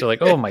thing. You're still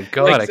like, oh my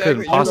god, exactly. I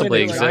couldn't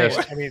possibly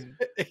exist. I mean,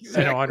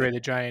 exactly. I know Andre the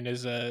Giant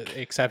is a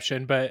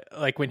exception, but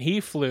like when he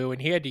flew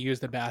and he had to use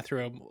the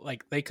bathroom,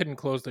 like they couldn't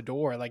close the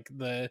door. Like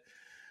the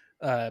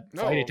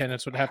flight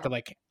attendants would have to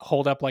like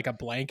hold up like a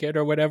blanket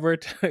or whatever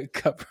to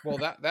cover. Well,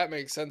 that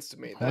makes sense to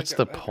me. What's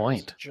the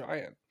point?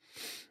 Giant.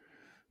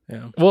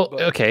 Yeah. Well,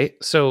 okay,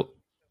 so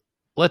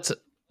let's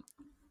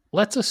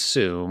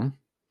assume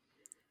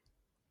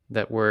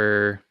that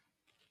we're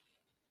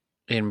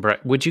in.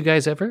 Would you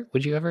ever?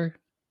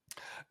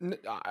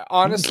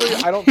 Honestly,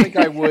 I don't think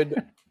I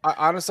would.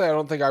 I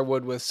don't think I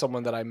would with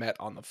someone that I met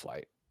on the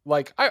flight.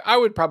 Like, I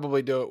would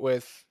probably do it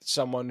with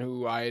someone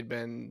who I had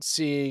been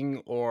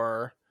seeing,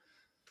 or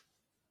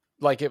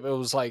like if it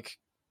was like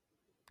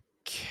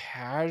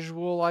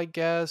casual, I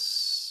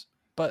guess.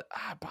 but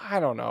I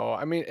don't know.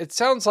 I mean, it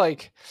sounds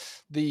like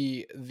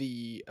the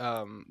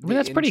I mean,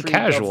 that's pretty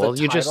casual.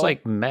 You just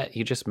like met.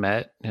 You just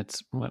met.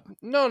 It's what?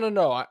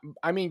 No.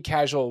 I mean,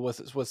 casual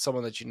with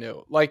someone that you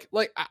knew. Like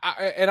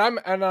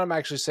I'm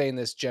actually saying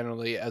this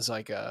generally as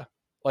like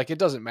it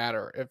doesn't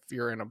matter if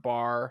you're in a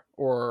bar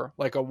or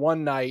like a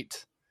one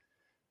night,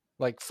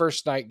 like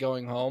first night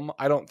going home.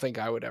 I don't think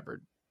I would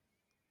ever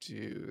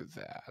do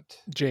that.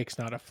 Jake's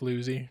not a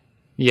floozy.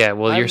 Yeah,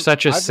 well, you're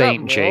such a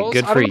saint, Jake.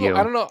 Good for you.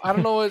 I don't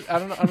know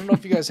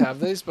if you guys have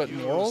these, but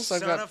morals.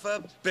 Son of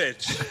a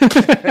bitch.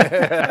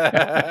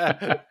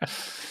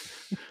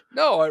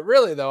 No,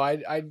 really though.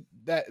 I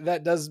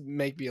that does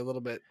make me a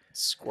little bit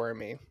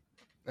squirmy.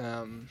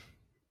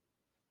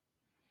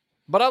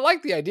 But I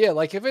like the idea.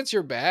 Like, if it's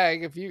your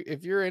bag, if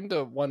you're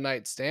into one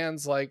night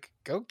stands, like,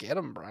 go get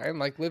them, Brian.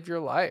 Like, live your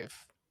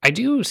life. I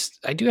do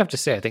have to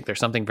say, I think there's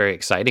something very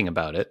exciting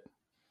about it.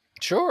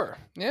 Sure.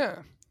 Yeah.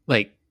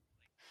 Like,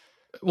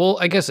 well,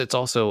 I guess it's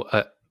also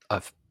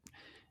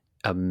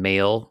a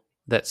male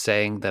that's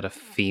saying that a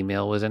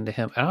female was into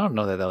him. I don't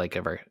know that like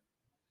ever.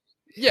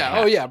 Yeah.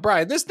 Oh, yeah,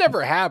 Brian. This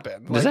never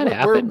happened. Does that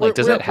happen? Like,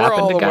 does that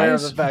happen to guys? We're all aware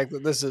of the fact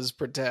that this is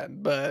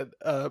pretend, but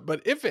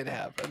if it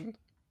happened,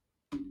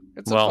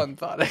 it's a fun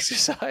thought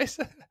exercise.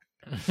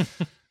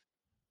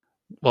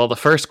 Well, the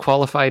first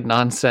qualified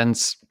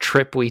nonsense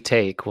trip we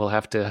take, we'll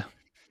have to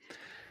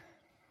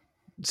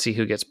see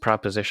who gets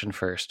propositioned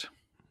first.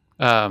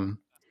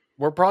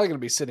 We're probably going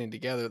to be sitting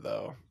together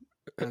though,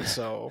 and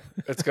so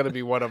it's going to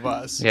be one of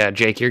us. Yeah,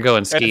 Jake, you're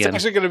going skiing. And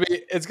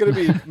it's going to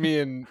be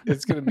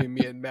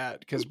me and Matt,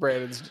 because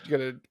Brandon's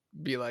going to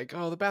be like,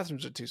 "Oh, the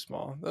bathrooms are too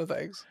small. No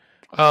thanks."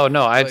 Oh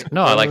no,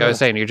 like I was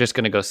saying, you're just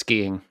going to go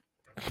skiing.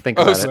 Think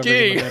about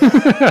skiing.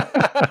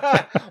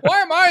 Why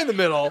am I in the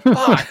middle?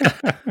 Fuck.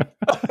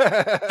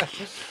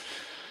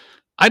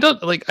 I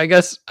don't like. I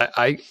guess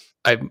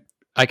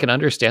I can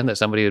understand that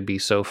somebody would be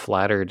so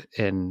flattered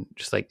and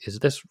just like, is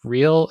this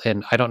real?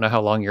 And I don't know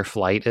how long your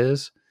flight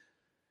is.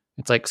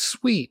 It's like,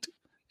 sweet.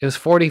 It was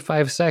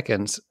 45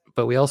 seconds,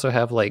 but we also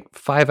have like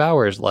 5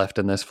 hours left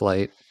in this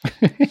flight.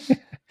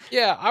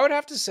 Yeah, I would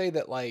have to say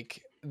that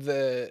like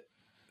the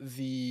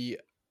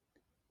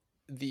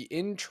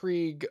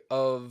intrigue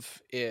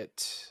of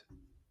it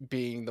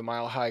being the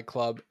Mile High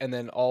Club, and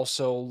then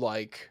also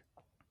like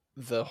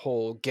the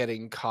whole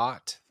getting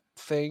caught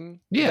thing,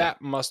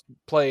 that must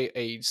play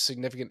a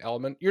significant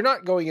element. You're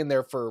not going in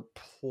there for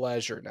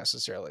pleasure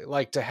necessarily,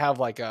 like to have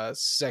like a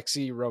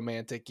sexy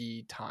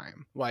romantic-y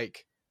time,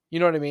 like, you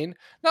know what I mean?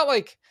 Not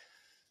like,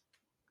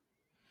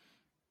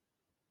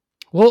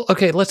 well,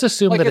 okay, let's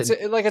assume like that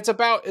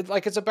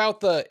it's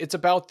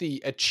about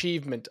the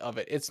achievement of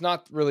it. It's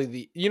not really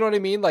the, you know what I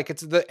mean? Like,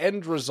 it's the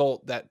end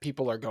result that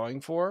people are going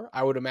for,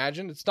 I would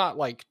imagine. It's not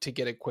like to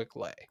get a quick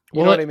lay.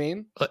 You know what I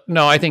mean?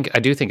 No, I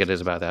do think it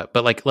is about that.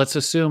 But like, let's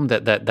assume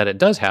that it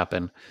does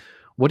happen.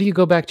 What do you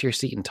go back to your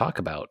seat and talk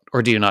about,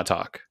 or do you not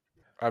talk?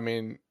 I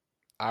mean,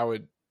 I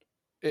would,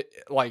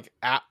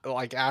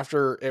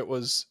 after it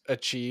was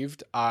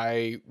achieved,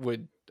 I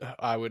would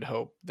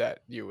hope that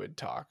you would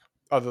talk.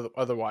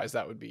 Otherwise,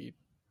 that would be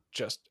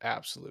just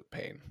absolute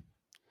pain.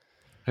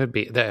 It would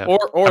be that.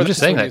 Or I'm just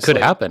saying that could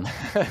happen.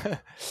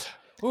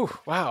 Ooh,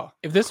 wow.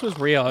 If this was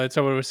real and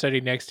someone was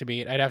sitting next to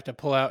me, I'd have to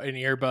pull out an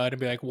earbud and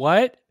be like,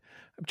 "What?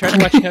 I'm trying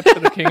to watch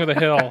episode of King of the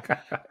Hill,"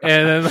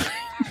 and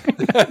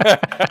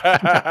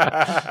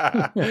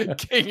then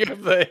King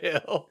of the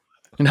Hill.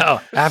 No,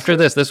 after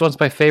this one's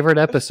my favorite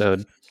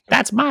episode.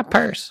 That's my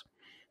purse.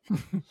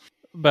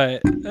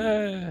 But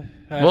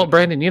well,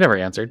 Brandon, you never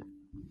answered.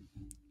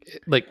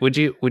 Like, would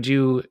you?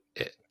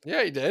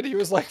 Yeah, he did. He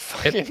was like,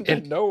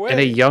 "Fucking no way." In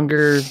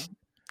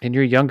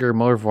your younger,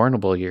 more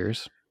vulnerable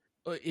years,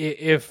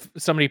 if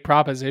somebody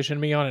propositioned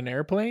me on an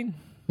airplane,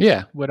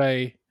 yeah, would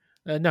I?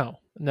 No.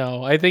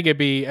 I think it'd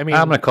be. I mean,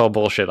 I'm gonna call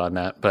bullshit on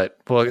that, but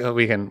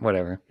we can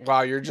whatever.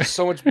 Wow, you're just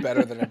so much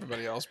better than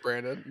everybody else,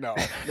 Brandon. No.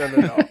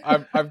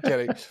 I'm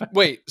kidding.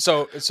 Wait,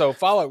 so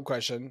follow-up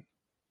question.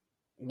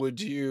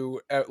 Would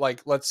you,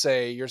 like, let's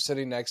say you're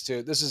sitting next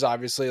to, this is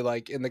obviously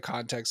like in the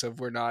context of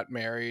we're not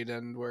married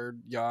and we're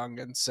young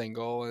and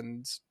single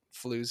and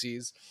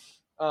floozies.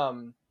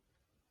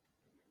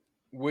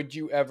 Would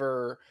you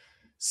ever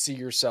see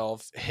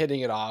yourself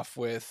hitting it off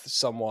with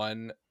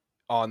someone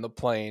on the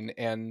plane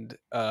and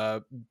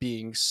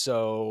being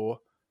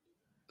so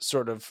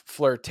sort of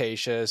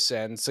flirtatious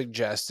and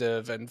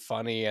suggestive and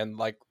funny and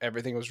like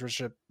everything was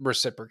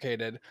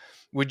reciprocated?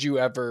 Would you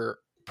ever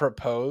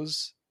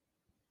propose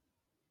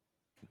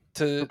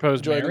to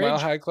join the Mile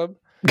High Club?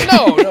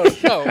 No.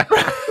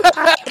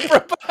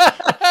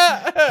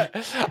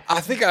 I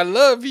think I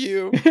love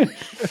you.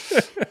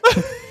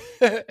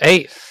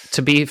 Hey,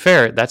 to be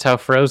fair, that's how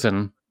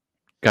Frozen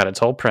got its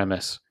whole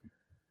premise.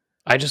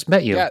 I just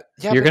met you. Yeah,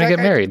 you're going to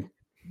get married.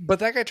 But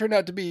that guy turned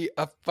out to be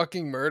a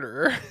fucking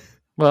murderer.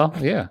 Well,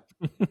 yeah.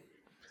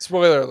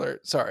 Spoiler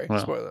alert. Sorry. Well,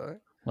 spoiler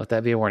alert. Let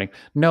that be a warning.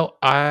 No,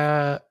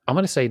 I'm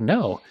going to say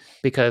no,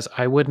 because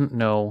I wouldn't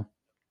know.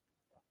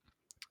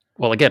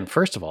 Well, again,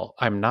 first of all,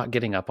 I'm not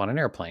getting up on an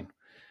airplane.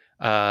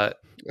 Oh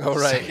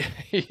right.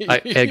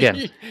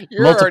 Again,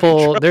 You're already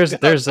multiple.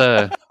 drunk There's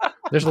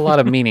a lot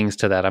of meanings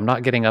to that. I'm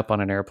not getting up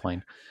on an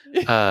airplane,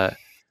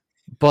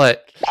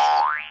 but.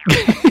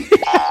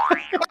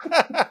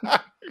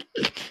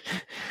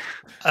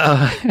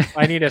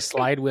 I need a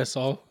slide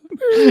whistle.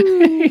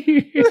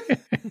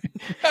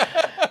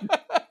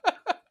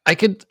 I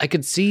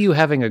could see you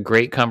having a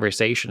great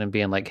conversation and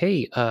being like,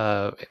 "Hey,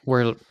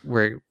 we're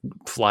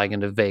flying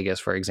into Vegas,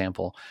 for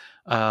example.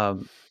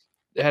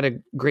 Had a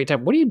great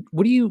time. What are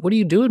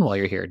you doing while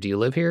you're here? Do you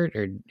live here,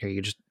 or are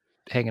you just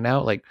hanging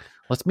out? Like,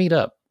 let's meet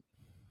up."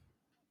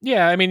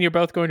 Yeah, I mean, you're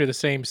both going to the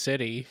same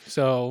city,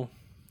 so.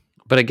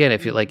 But again,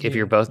 if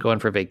you're both going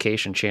for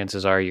vacation,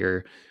 chances are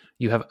you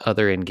have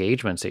other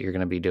engagements that you're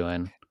going to be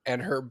doing.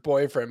 And her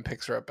boyfriend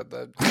picks her up at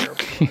the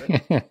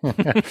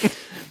airport.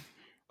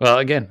 Well,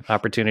 again,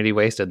 opportunity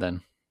wasted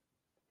then.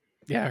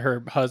 Yeah,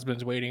 her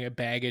husband's waiting a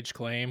baggage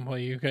claim while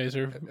you guys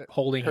are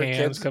holding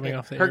hands coming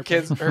off the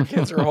airplane. Her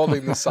kids are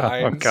holding the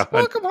signs. God.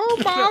 Welcome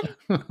home,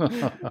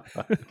 Mom.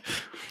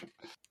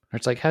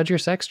 It's like, how'd your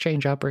sex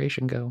change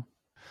operation go?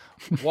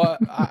 Well,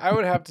 I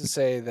would have to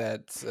say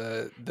that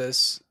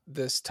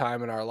this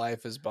time in our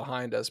life is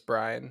behind us,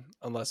 Brian,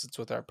 unless it's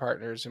with our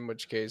partners, in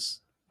which case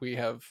we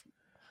have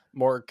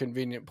more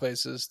convenient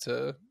places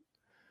to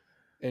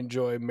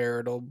enjoy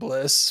marital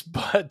bliss.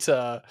 But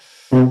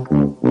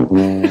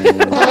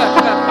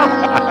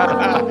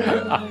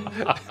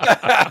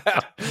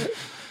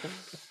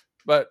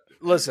but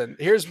listen,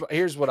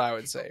 here's what I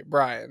would say,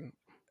 Brian.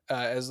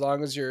 As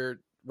long as you're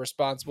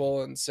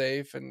responsible and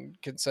safe and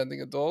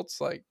consenting adults,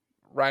 like,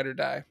 ride or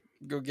die.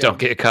 Don't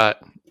get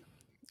caught.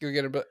 Go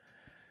get it.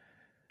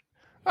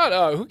 Oh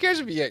no, who cares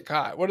if you get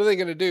caught? What are they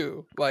going to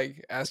do?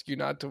 Like, ask you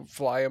not to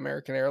fly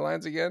American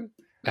Airlines again?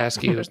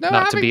 Ask you There's no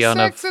not to be on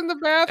sex in the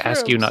bathrooms.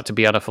 Ask you not to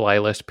be on a fly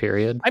list,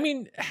 period. I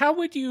mean, how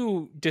would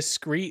you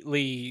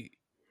discreetly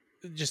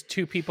just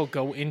two people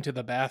go into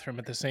the bathroom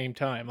at the same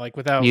time, like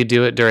without? You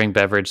do it during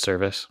beverage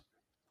service.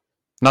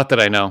 Not that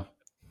I know.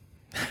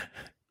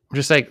 I'm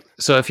just like,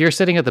 so if you're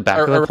sitting at the back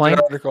of the plane.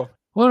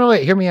 Well, no,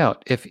 wait, hear me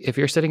out. If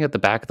you're sitting at the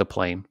back of the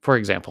plane, for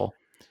example,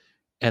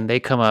 and they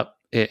come up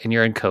and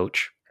you're in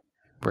coach,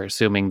 we're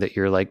assuming that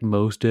you're like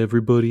most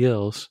everybody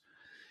else,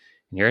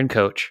 and you're in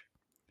coach,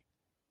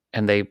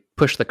 and they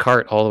push the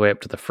cart all the way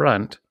up to the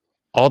front,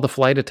 all the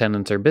flight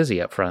attendants are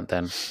busy up front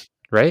then,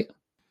 right?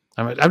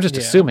 I'm just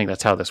assuming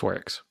that's how this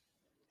works.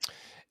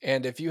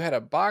 And if you had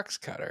a box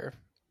cutter,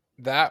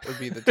 that would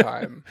be the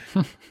time.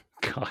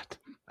 God.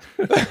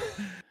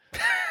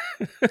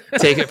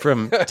 Take it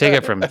from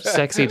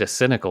sexy to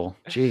cynical.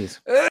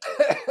 Jeez.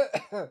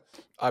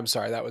 I'm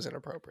sorry, that was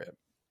inappropriate.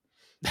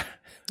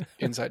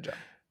 Inside joke.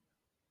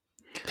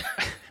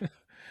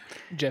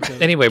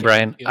 Anyway,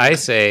 Brian, I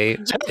say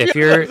if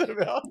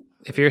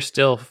you're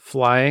still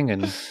flying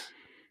and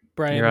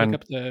Brian,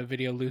 look up the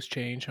video Loose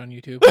Change on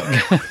YouTube. Oh,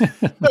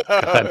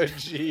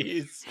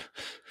 jeez.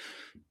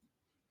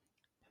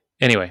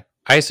 Anyway,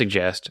 I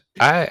suggest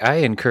I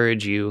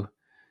encourage you.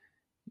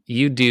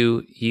 You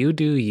do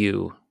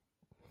you.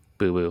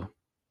 Boo-boo.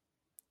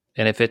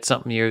 And if it's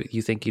something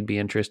you think you'd be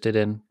interested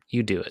in,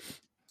 you do it.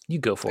 You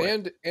go for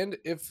it. And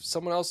if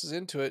someone else is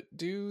into it,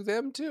 do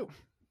them too.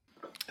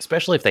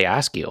 Especially if they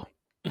ask you,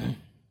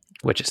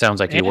 which it sounds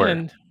like you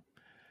were.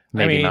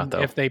 Maybe not,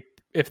 though.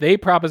 If they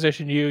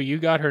proposition you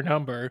got her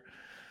number.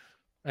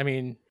 I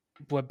mean,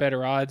 what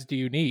better odds do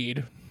you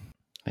need?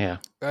 Yeah.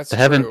 That's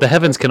true. The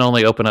heavens can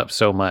only open up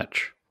so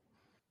much.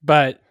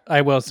 But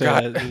I will say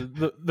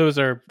that those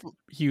are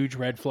huge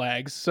red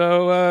flags.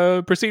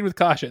 So proceed with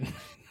caution.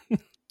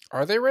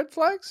 Are they red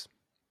flags?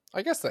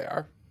 I guess they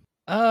are.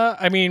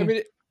 I mean,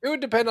 it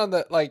would depend on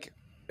the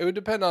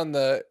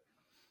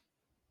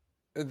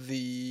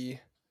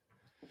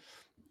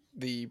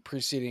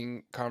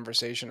preceding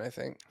conversation, I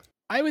think.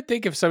 I would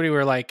think if somebody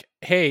were like,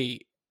 "Hey,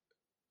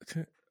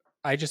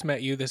 I just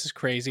met you. This is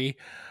crazy.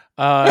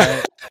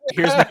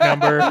 Here's my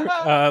number.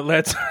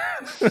 Let's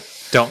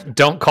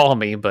don't call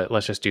me, but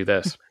let's just do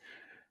this."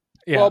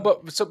 Yeah. Well,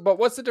 but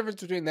what's the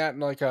difference between that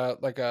and like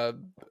a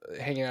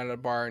hanging out at a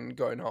bar and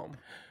going home?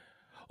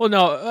 Well,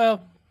 no.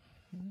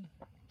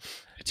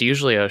 It's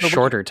usually a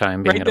shorter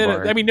time being at a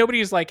bar. I mean,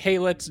 nobody's like, "Hey,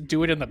 let's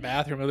do it in the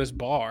bathroom of this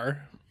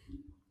bar."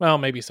 Well,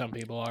 maybe some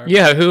people are.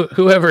 Yeah,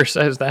 whoever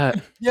says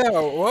that. Yeah,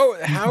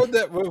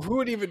 who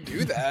would even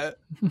do that?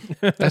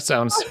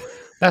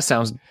 That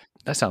sounds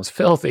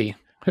filthy.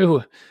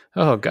 Who?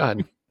 Oh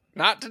God.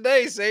 Not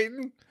today,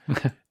 Satan.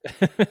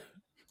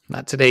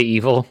 Not today,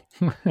 evil.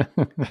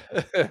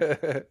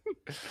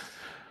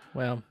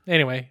 Well,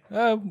 anyway,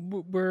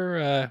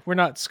 we're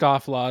not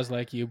scofflaws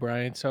like you,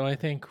 Brian. So I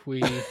think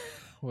we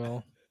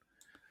will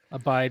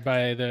abide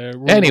by the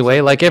rules.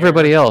 Anyway, like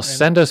everybody else,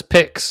 send us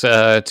pics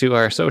to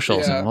our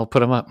socials, and we'll put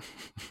them up.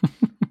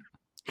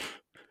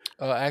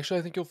 Actually,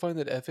 I think you'll find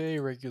that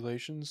FAA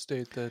regulations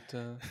state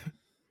that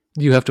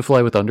you have to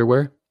fly with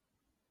underwear.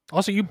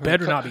 Also, you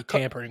better not be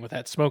tampering with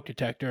that smoke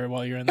detector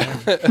while you're in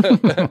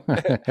there.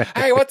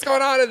 Hey, what's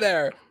going on in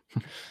there?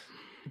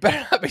 You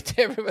better not be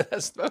tampering with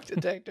that smoke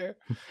detector.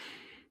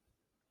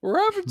 We're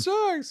having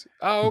sex.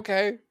 Oh,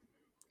 okay.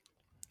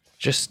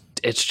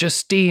 It's just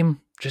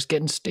steam. Just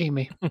getting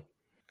steamy. All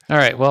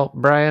right. Well,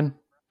 Brian,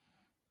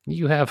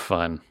 you have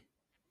fun.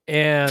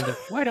 And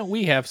why don't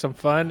we have some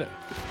fun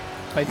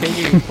by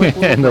taking a quick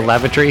little In the break?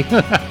 lavatory.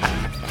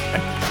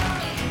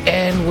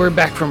 And we're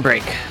back from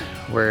break.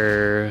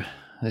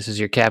 This is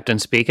your captain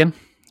speaking.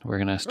 We're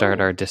going to start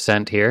our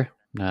descent here.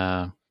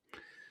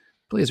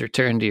 Please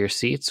return to your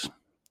seats.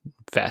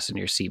 Fasten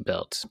your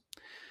seatbelts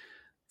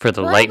for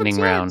the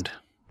lightning round.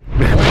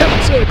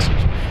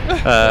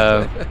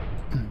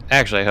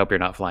 Actually, I hope you're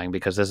not flying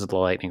because this is the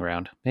lightning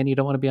round, and you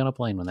don't want to be on a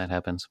plane when that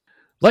happens.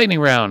 Lightning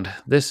round.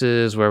 This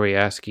is where we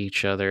ask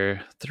each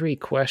other 3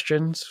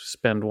 questions,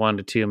 spend 1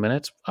 to 2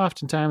 minutes,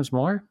 oftentimes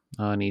more,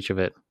 on each of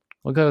it.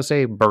 We'll go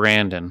say,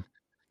 Brandon,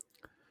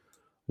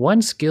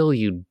 one skill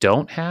you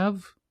don't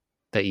have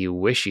that you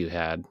wish you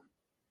had.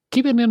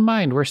 Keep it in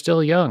mind, we're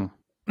still young.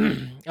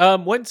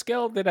 One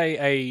skill that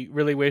I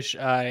really wish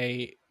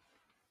I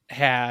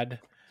had.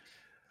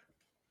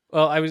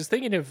 Well, I was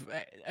thinking of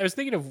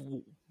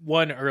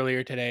one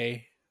earlier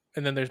today,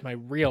 and then there's my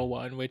real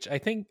one, which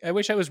I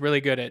wish I was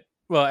really good at.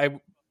 Well,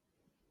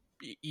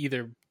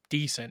 either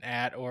decent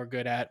at or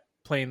good at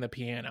playing the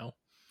piano.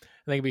 I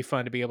think it'd be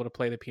fun to be able to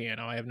play the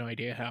piano. I have no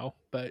idea how,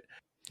 but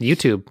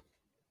YouTube.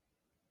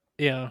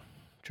 yeah,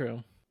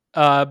 true.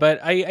 But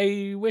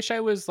I wish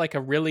I was like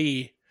a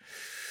really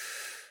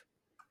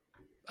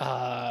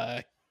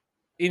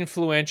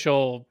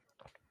influential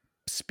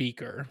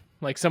speaker,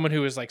 like someone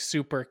who was like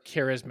super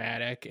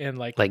charismatic and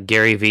like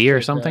Gary Vee or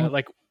could, something?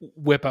 like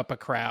whip up a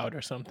crowd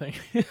or something.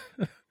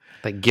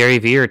 Like Gary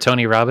Vee or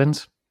Tony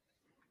Robbins?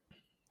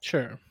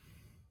 Sure.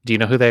 Do you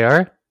know who they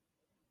are?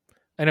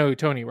 I know who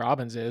Tony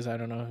Robbins is. I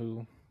don't know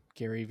who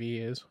Gary Vee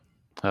is.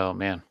 Oh,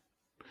 man.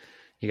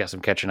 You got some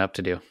catching up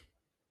to do.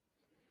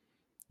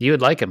 You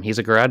would like him. He's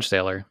a garage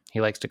sailor. He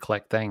likes to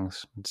collect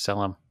things and sell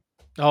them.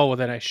 Oh, well,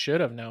 then I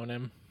should have known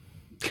him.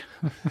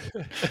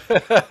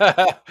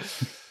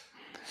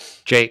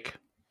 Jake,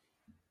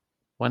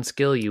 one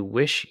skill you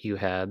wish you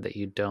had that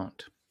you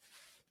don't.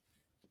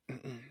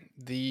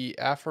 The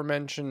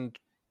aforementioned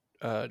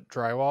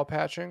drywall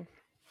patching.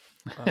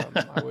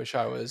 I wish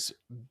I was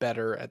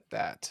better at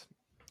that.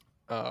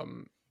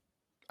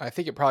 I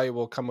think it probably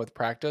will come with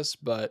practice,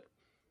 but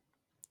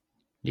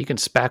You can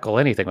spackle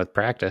anything with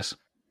practice.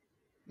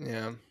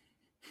 yeah.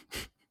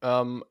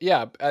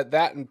 Yeah, at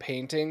that and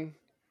painting.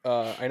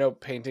 I know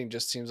painting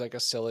just seems like a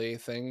silly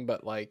thing,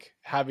 but like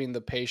having the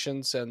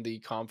patience and the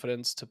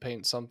confidence to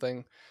paint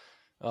something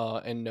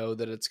and know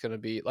that it's going to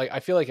be like,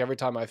 I feel like every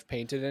time I've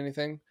painted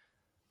anything,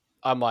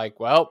 I'm like,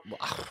 well,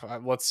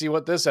 let's see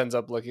what this ends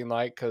up looking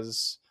like,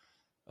 because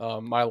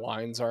my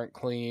lines aren't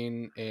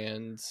clean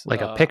and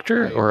Like a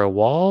picture or a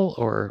wall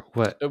or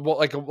what? well,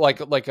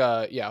 like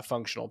a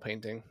functional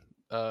painting,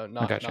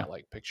 not gotcha. not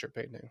like picture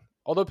painting.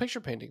 Although picture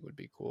painting would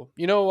be cool.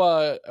 You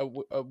know,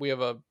 we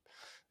have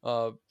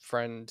a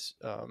friend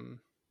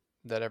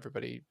that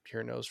everybody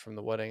here knows from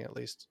the wedding, at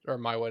least, or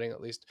my wedding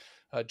at least.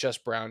 Jess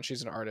Brown.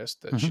 She's an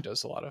artist that she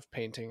does a lot of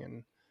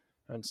painting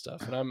and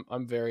stuff, and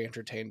I'm very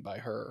entertained by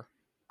her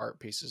art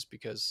pieces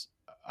because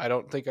I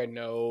don't think I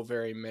know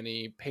very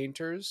many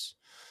painters.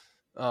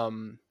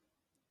 And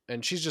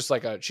she's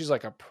like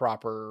a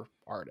proper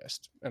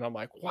artist, and I'm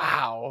like,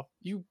 wow,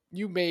 you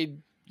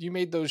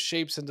made those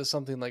shapes into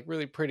something like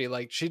really pretty.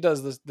 Like she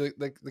does this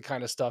the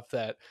kind of stuff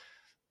that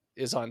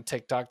is on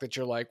TikTok that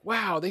you're like,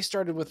 wow, they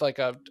started with like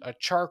a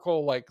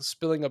charcoal, like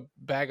spilling a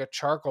bag of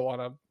charcoal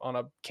on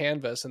a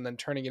canvas and then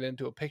turning it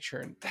into a picture,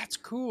 and that's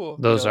cool.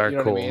 Those are you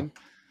know cool. what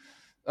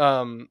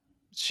I mean?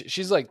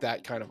 She's like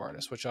that kind of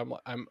artist, which I'm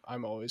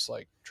always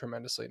like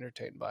tremendously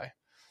entertained by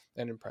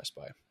and impressed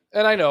by.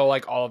 And I know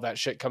like all of that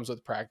shit comes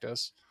with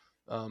practice.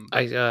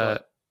 I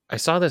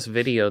saw this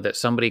video that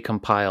somebody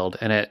compiled,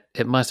 and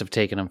it must have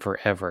taken them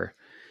forever.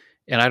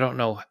 And I don't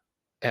know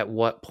at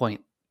what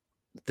point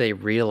they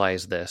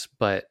realized this,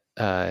 but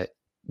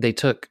they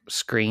took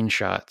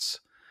screenshots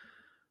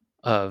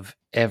of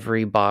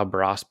every Bob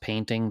Ross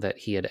painting that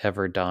he had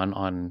ever done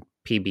on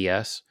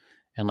PBS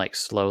and like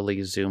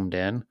slowly zoomed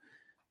in.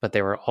 But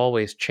they were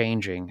always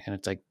changing, and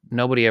it's like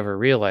nobody ever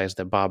realized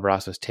that Bob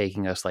Ross was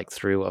taking us like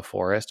through a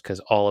forest, because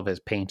all of his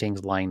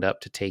paintings lined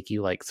up to take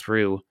you like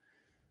through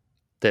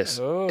this.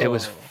 It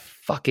was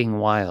fucking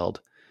wild.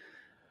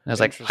 And I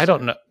was like, I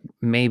don't know,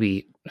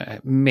 maybe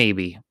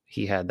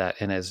he had that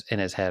in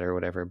his head or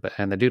whatever. But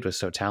and the dude was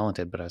so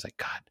talented. But I was like,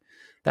 God,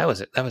 that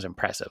was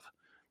impressive.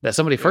 That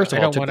somebody first of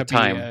all took the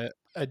time. Be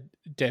a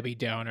Debbie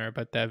Downer,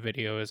 but that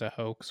video is a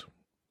hoax.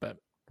 But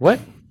what?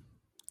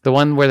 The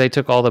one where they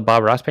took all the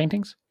Bob Ross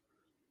paintings?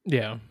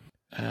 Yeah.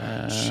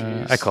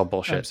 I call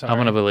bullshit. I'm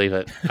going to believe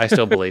it. I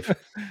still believe.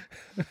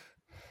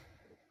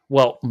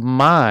 Well,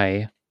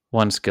 my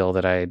one skill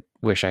that I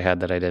wish I had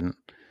that I didn't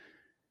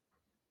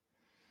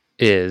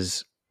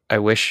is I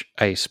wish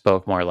I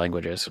spoke more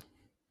languages.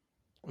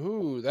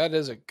 Ooh, that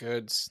is a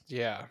good,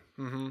 yeah.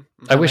 Mm-hmm.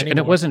 I wish, and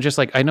it wasn't just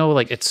like, I know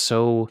like it's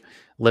so,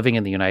 living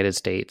in the United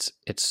States,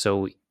 it's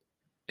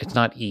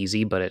not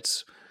easy, but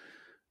it's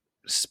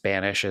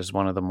Spanish is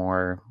one of the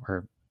more,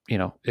 or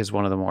is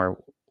one of the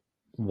more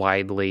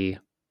widely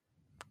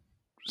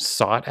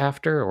sought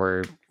after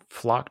or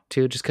flocked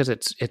to, just because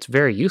it's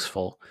very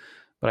useful.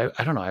 But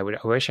I don't know. I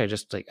wish I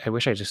just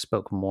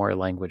spoke more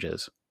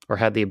languages or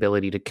had the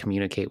ability to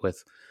communicate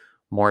with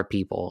more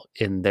people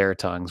in their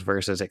tongues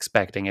versus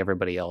expecting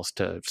everybody else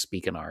to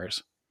speak in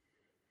ours.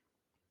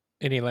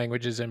 Any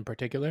languages in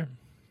particular?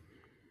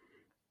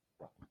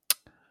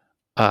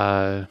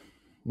 No,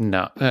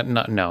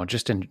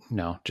 just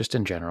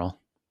in general.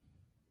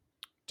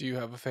 Do you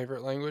have a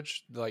favorite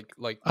language? Like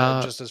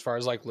just as far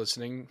as like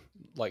listening,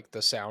 like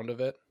the sound of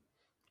it?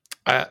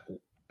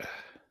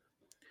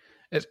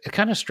 It's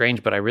kind of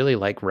strange, but I really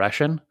like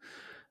Russian.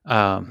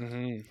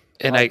 And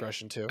I like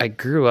Russian too. I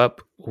grew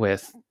up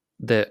with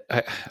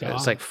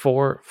it's like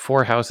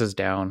four houses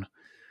down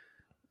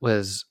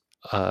was,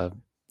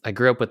 I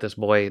grew up with this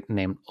boy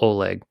named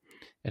Oleg,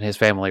 and his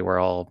family were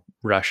all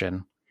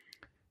Russian.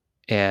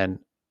 And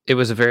it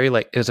was a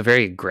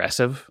very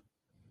aggressive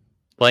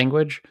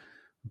language,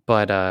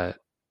 but I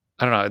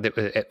don't know,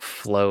 it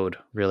flowed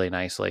really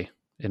nicely,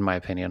 in my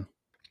opinion.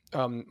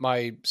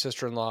 My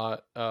sister-in-law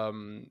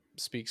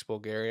speaks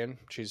Bulgarian.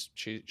 She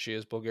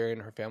is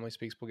Bulgarian. Her family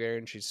speaks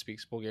Bulgarian. She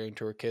speaks Bulgarian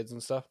to her kids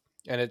and stuff.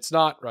 And it's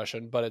not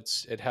Russian, but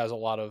it has a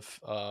lot of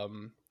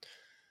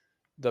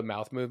the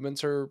mouth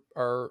movements are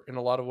in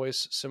a lot of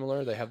ways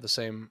similar. They have the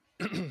same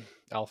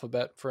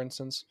alphabet, for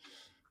instance.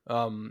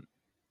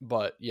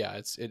 But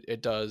yeah,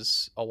 it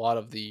does, a lot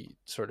of the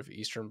sort of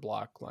Eastern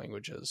Bloc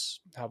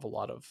languages have a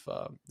lot of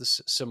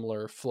this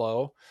similar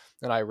flow,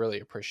 and I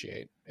really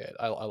appreciate it.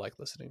 I like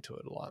listening to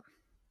it a lot.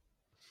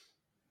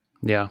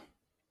 Yeah.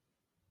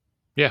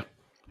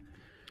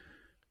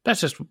 That's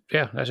just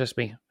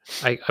me.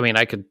 I mean,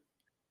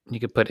 you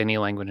could put any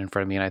language in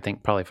front of me, and I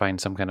think probably find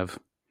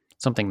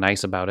something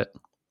nice about it.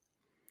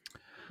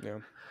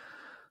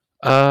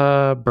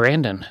 Yeah.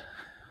 Brandon,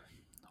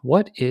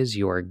 what is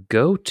your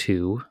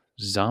go-to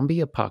zombie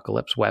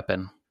apocalypse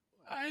weapon?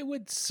 I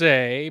would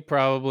say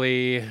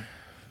probably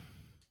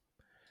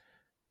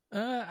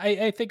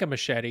I think a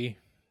machete,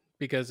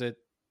 because it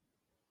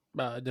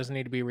doesn't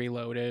need to be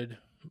reloaded.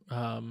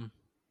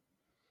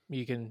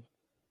 You can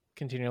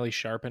continually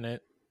sharpen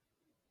it,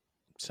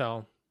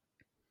 so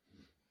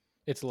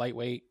it's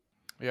lightweight.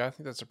 Yeah, I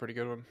think that's a pretty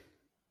good one.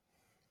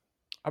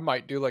 I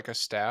might do like a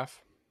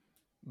staff,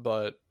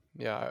 but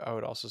yeah, I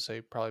would also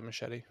say probably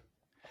machete.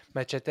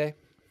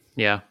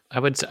 Yeah, I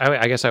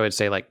guess I would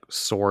say like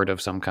sword of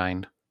some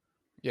kind.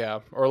 Yeah,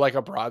 or like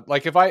a broad.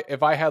 Like if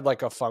I had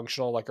like a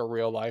functional, like a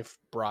real life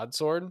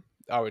broadsword,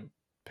 I would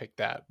pick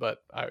that.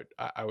 But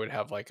I would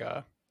have like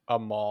a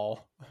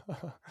maul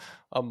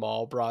a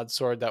maul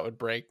broadsword that would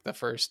break the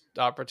first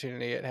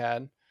opportunity it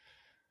had,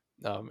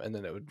 and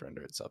then it would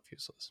render itself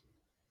useless.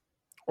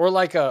 Or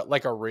like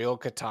a real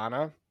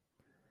katana.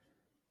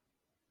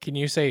 Can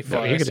you say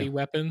fantasy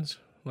weapons?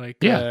 Like,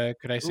 yeah.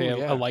 Could I say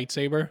a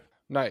lightsaber?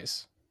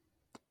 Nice.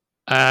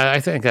 I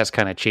think that's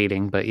kind of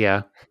cheating, but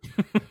yeah.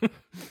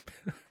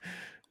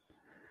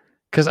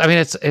 Because I mean,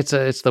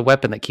 it's the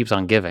weapon that keeps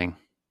on giving.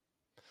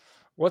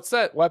 What's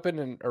that weapon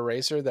in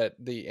Eraser that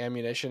the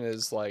ammunition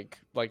is like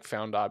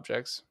found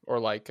objects, or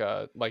like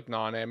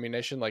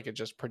non-ammunition, like it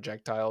just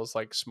projectiles,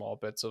 like small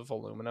bits of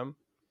aluminum?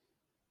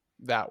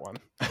 That one.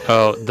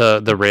 Oh,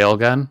 the rail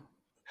gun.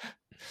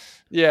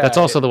 Yeah, that's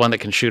also the one that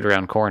can shoot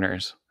around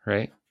corners,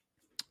 right?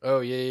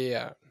 Oh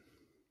yeah.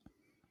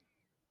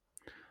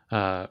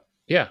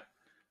 Yeah.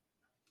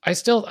 I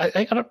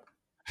don't.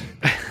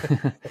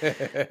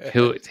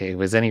 Who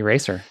was any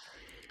racer?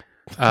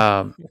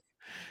 I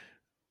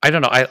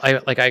don't know.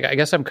 I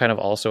guess I'm kind of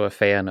also a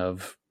fan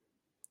of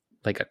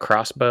like a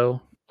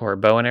crossbow or a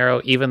bow and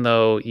arrow, even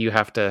though you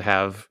have to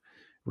have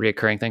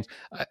reoccurring things.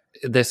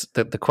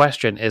 The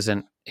question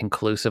isn't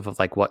inclusive of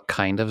like what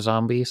kind of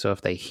zombie. So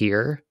if they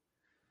hear.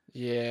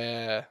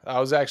 Yeah,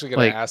 I was actually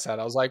going to ask that.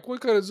 I was like, what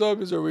kind of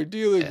zombies are we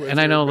dealing with? And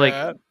I know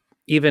like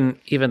even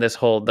this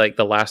whole like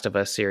the Last of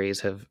Us series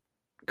have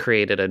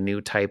created a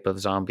new type of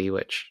zombie,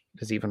 which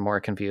is even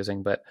more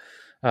confusing. But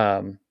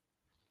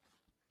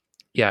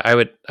yeah,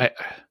 I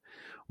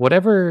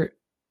whatever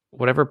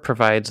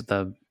provides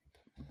the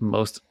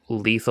most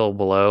lethal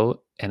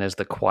blow and is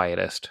the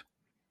quietest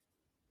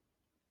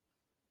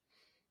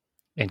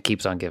and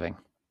keeps on giving.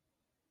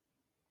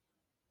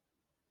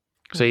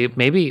 So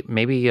maybe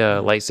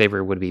a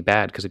lightsaber would be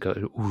bad because it goes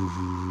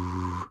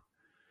ooh.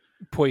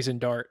 Poison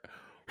dart.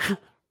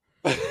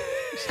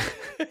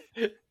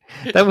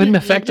 That wouldn't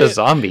affect a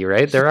zombie,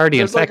 right? They're already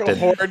infected.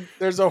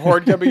 There's a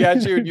horde coming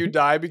at you, and you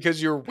die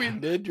because you're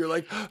winded. You're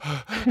like,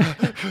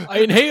 I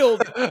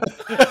inhaled.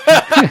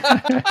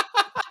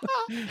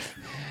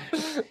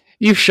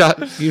 You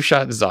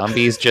shot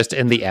zombies just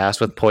in the ass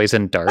with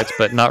poison darts,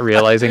 but not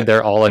realizing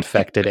they're all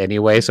infected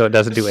anyway, so it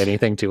doesn't do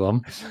anything to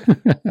them.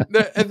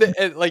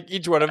 and like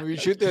each one of them, you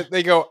shoot,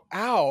 they go,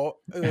 ow,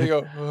 and they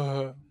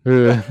go,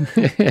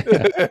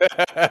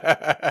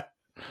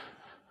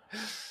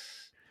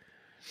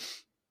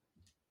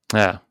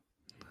 Yeah.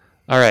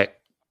 All right.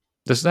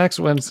 This next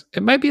one's,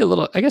 it might be a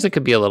little, I guess it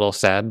could be a little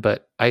sad,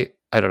 but I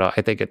don't know.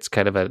 I think it's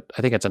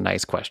a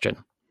nice question.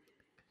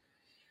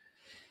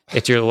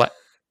 It's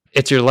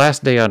your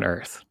last day on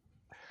Earth.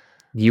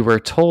 You were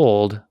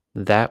told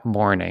that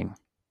morning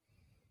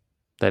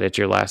that it's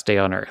your last day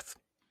on Earth.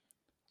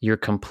 You're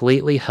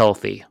completely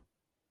healthy.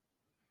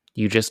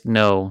 You just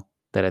know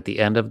that at the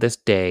end of this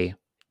day,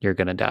 you're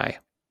going to die.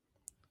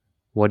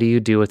 What do you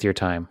do with your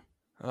time?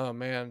 Oh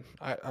man,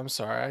 I'm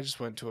sorry. I just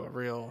went to a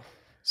real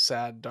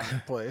sad,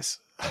 dark place.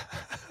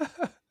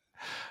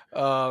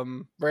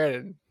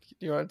 Brandon,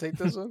 do you want to take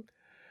this one?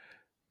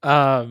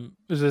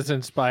 Is this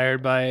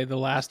inspired by The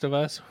Last of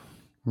Us?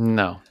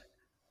 No.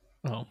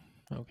 Oh,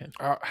 okay.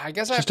 I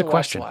guess I Just have to a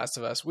question. watch The Last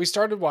of Us. We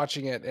started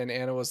watching it, and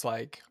Anna was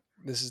like,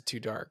 "This is too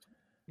dark,"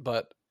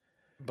 but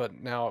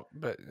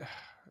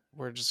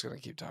we're just gonna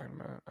keep talking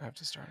about it. I have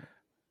to start it.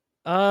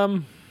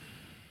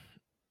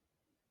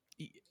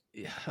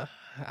 Yeah,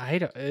 I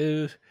don't.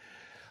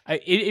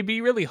 It'd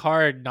be really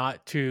hard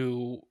not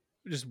to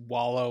just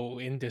wallow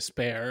in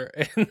despair,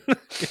 and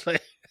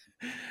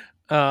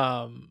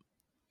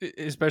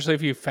especially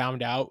if you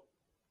found out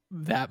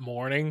that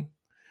morning.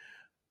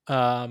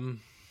 Yeah,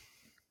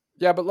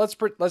 but let's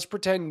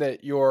pretend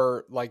that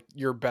you're like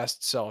your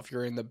best self.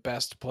 You're in the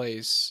best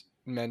place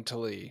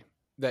mentally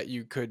that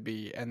you could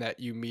be, and that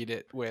you meet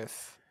it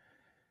with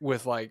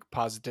like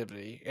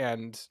positivity.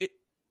 And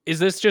is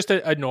this just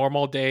a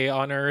normal day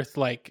on Earth?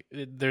 Like,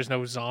 there's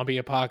no zombie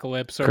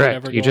apocalypse or Correct.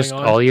 whatever You going just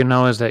on? all you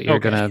know is that you're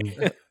Okay. gonna.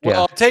 well, Yeah.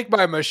 I'll take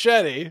my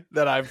machete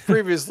that I've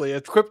previously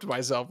equipped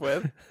myself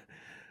with.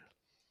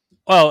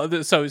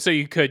 Well, so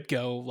you could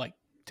go like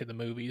to the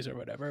movies or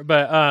whatever,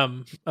 but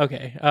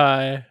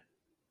okay.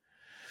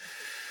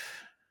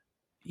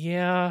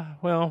 Yeah,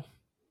 well,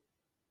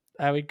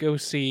 I would go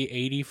see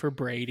 80 for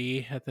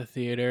Brady at the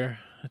theater.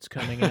 It's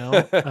coming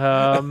out.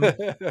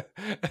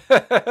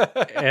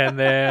 And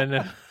then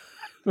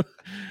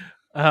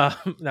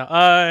no,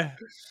 I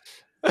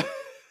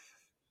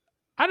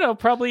don't know,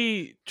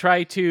 probably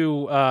try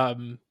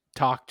to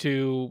talk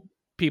to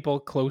people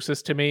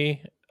closest to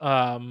me,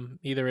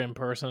 either in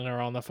person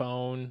or on the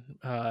phone,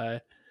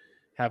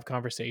 have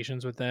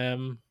conversations with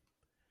them,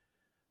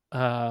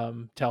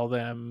 tell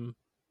them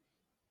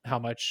how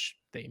much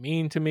they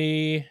mean to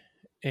me,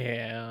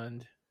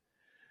 and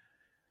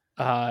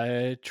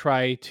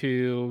try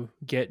to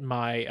get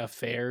my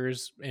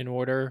affairs in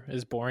order,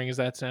 as boring as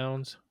that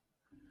sounds.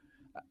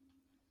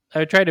 I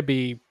would try to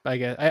be, I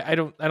guess, I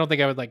don't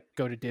think I would like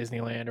go to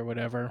Disneyland or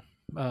whatever.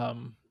 I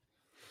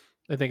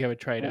think I would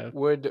try to.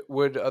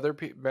 Would other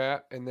people,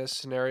 Matt, in this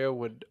scenario,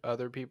 would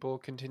other people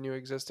continue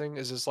existing?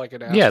 Is this like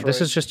an asteroid? Yeah, this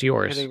is just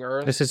yours. hitting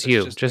Earth? This is It's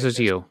you. Just as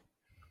you.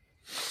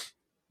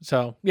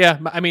 So yeah,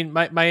 I mean,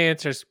 my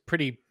answer is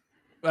pretty.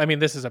 I mean,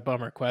 this is a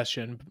bummer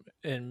question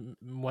and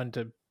one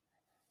to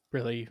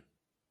really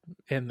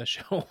end the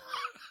show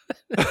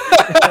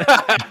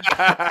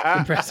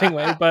depressing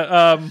way,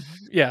 but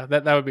yeah,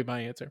 that would be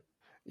my answer.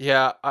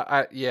 Yeah,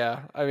 I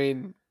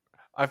mean,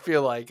 I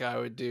feel like I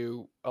would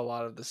do a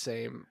lot of the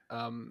same.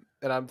 And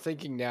I'm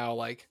thinking now,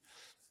 like,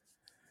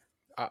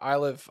 I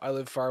live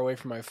far away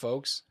from my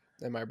folks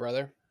and my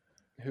brother,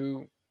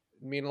 who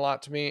mean a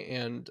lot to me,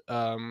 and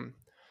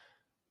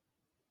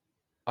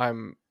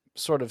I'm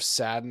sort of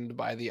saddened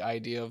by the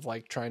idea of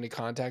like trying to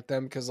contact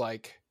them, because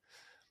like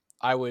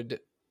I would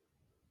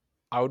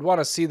want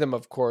to see them,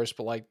 of course,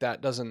 but like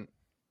that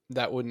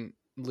wouldn't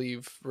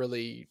leave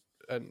really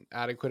an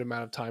adequate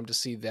amount of time to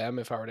see them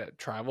if I were to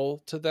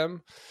travel to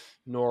them,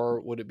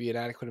 nor would it be an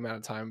adequate amount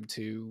of time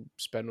to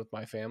spend with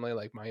my family,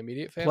 like my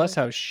immediate family. Plus,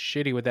 how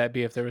shitty would that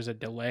be if there was a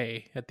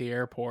delay at the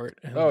airport?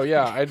 Oh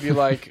yeah, I'd be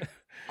like,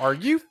 are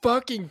you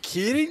fucking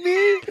kidding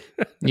me?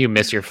 You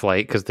miss your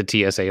flight because the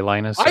TSA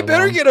line is so I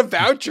better long. get a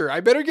voucher. I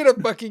better get a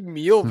fucking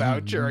meal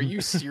voucher. Are you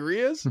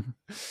serious?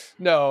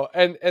 No.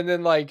 And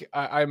then like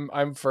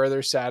I'm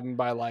further saddened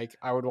by like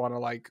I would want to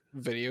like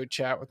video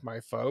chat with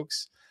my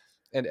folks,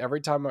 and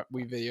every time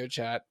we video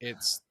chat,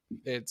 it's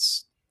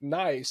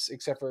nice,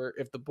 except for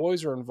if the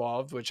boys are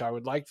involved, which I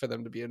would like for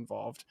them to be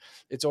involved.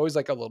 It's always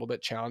like a little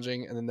bit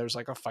challenging, and then there's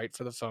like a fight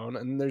for the phone,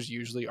 and then there's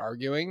usually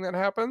arguing that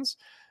happens,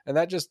 and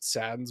that just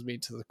saddens me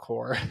to the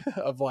core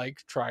of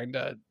like trying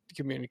to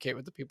communicate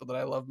with the people that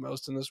I love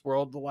most in this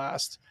world the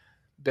last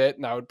bit,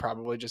 and I would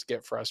probably just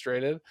get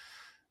frustrated.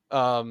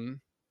 But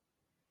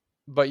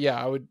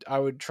yeah, I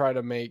would try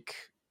to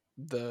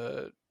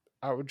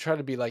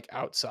be like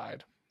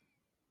outside.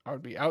 I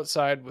would be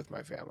outside with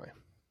my family.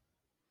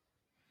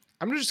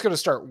 I'm just going to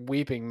start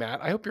weeping,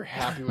 Matt. I hope you're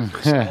happy with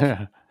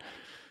yourself.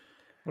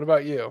 What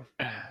about you,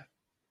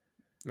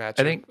 Matt?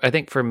 I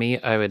think for me,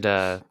 I would.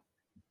 Well,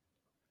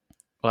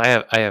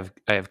 I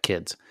have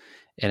kids,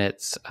 and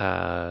it's.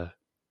 I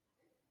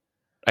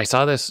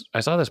saw this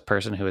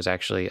person who was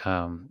actually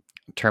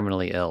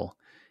terminally ill,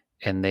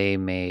 and they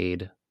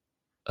made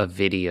a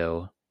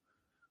video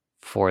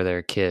for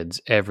their kids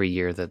every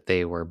year that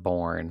they were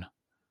born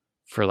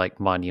for like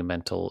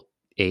monumental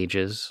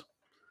ages.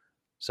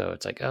 So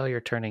it's like, oh,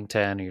 you're turning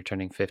 10, or you're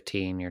turning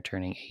 15, you're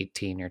turning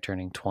 18, you're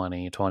turning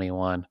 20,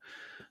 21.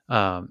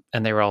 And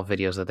they were all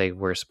videos that they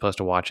were supposed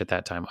to watch at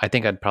that time. I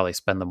think I'd probably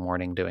spend the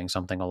morning doing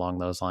something along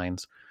those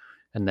lines.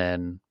 And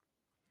then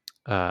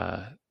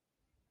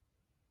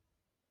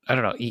I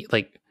don't know, eat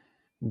like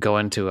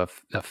going to a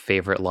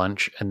favorite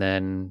lunch and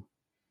then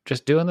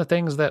just doing the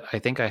things that I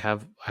think I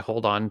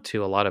hold on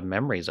to a lot of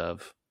memories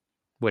of,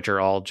 which are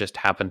all just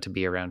happen to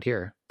be around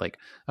here. Like,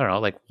 I don't know,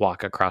 like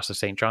walk across the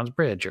St. John's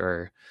Bridge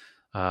or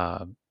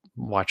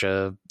watch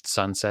a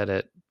sunset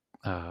at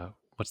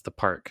what's the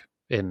park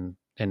in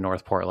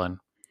North Portland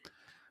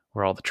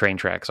where all the train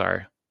tracks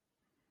are,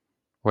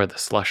 where the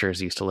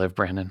Slushers used to live,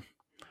 Brandon.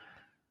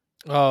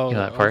 Oh, you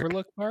know that park?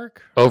 Overlook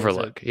Park?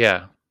 Overlook,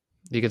 yeah.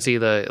 You can see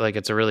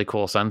it's a really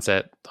cool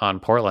sunset on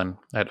Portland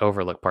at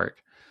Overlook Park.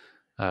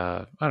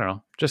 I don't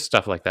know, just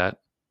stuff like that.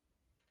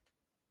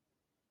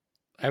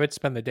 I would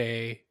spend the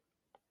day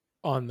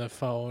on the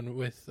phone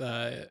with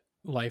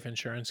life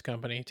insurance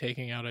company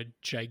taking out a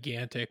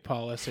gigantic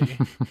policy.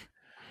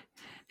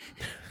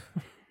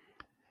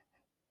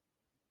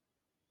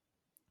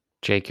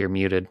 Jake, you're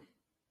muted.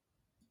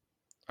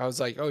 I was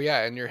like, oh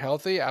yeah, and you're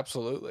healthy?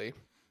 Absolutely.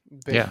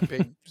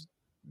 Big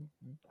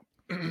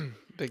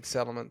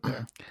settlement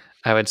there.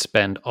 I would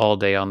spend all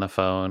day on the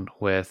phone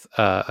with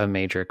a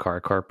major car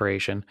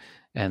corporation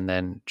and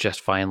then just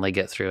finally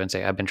get through and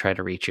say, I've been trying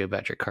to reach you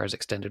about your car's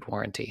extended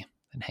warranty,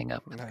 and hang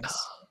up.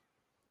 Nice.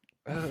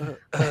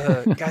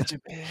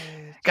 Gotcha, bitch.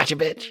 Gotcha,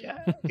 bitch.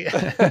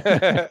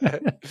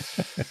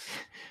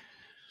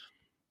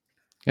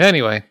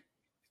 Anyway,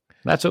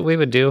 that's what we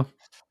would do.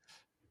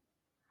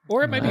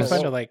 Or it might be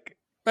fun to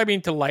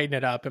to lighten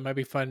it up. It might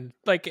be fun,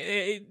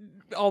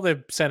 all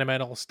the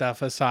sentimental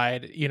stuff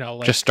aside,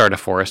 just start a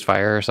forest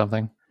fire or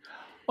something.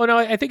 Oh no,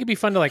 I think it'd be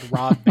fun to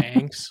rob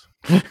banks.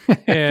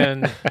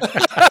 And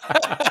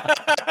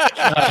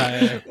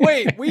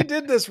wait, we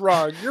did this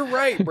wrong. You're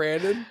right,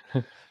 Brandon.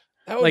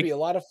 That would be a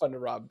lot of fun to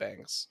rob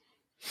banks.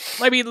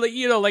 I mean,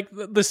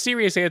 the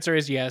serious answer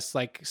is yes,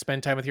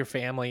 spend time with your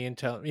family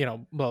until, blah,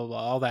 blah, blah,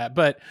 all that.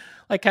 But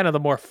kind of the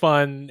more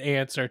fun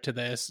answer to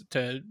this,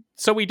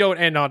 so we don't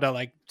end on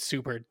a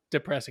super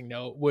depressing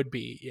note, would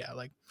be,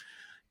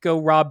 go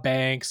rob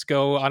banks,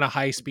 go on a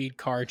high speed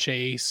car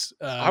chase.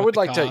 I would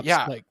like cops.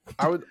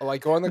 I would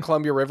go on the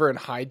Columbia River and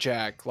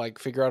hijack,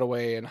 figure out a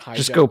way and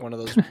hijack one of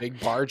those big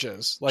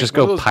barges. Just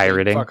go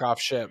pirating. Fuck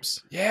off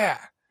ships. Yeah,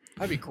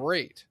 that'd be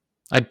great.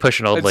 I'd push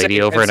an old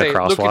lady over in a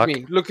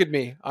crosswalk. Look at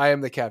me. I am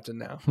the captain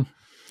now.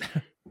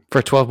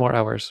 For 12 more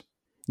hours.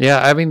 Yeah,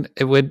 I mean,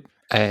 it would.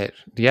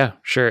 Yeah,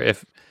 sure.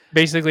 If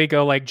basically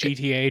go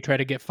GTA, try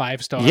to get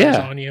 5 stars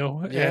on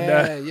you.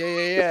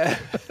 Yeah.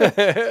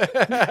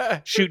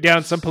 Shoot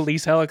down some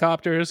police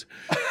helicopters.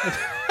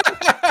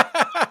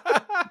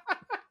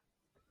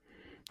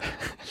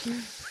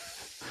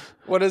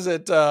 What is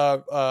it?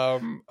 Up,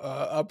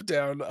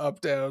 down,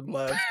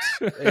 left.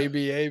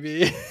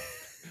 AB.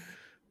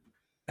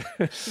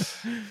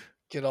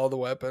 Get all the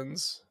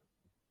weapons.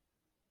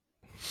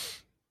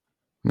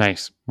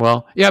 Nice.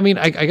 Well, yeah, I mean,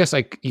 I guess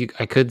I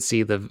could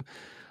see the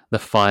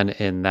fun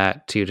in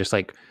that too, just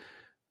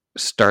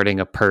starting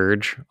a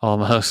purge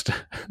almost.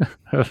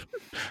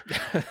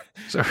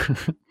 So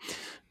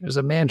there's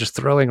a man just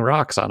throwing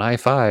rocks on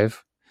I-5,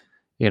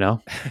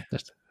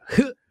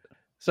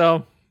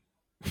 So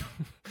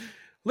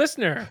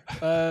listener,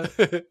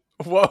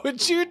 what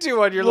would you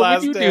do on your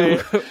last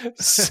day?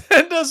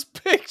 Send us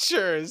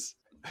pictures.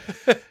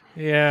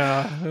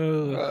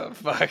 Yeah.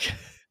 Fuck.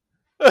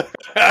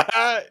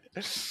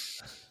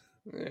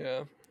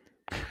 Yeah.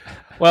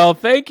 Well,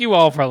 thank you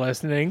all for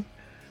listening.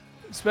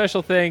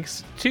 Special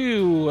thanks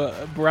to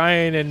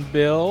Brian and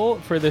Bill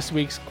for this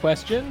week's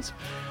questions.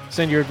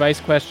 Send your advice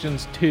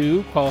questions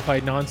to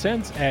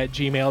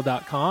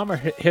qualifiednonsense@gmail.com or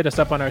hit us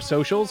up on our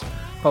socials,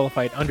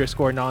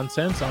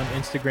 qualified_nonsense on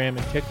Instagram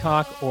and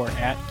TikTok, or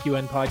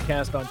 @QN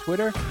Podcast on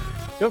Twitter.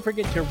 Don't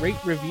forget to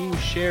rate, review,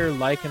 share,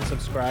 like, and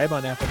subscribe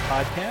on Apple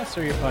Podcasts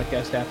or your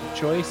podcast app of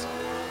choice.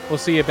 We'll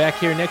see you back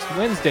here next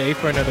Wednesday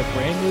for another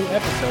brand new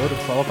episode of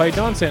Qualified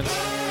Nonsense.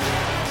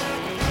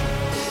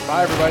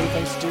 Bye, everybody.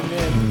 Thanks for tuning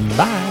in.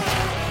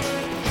 Bye.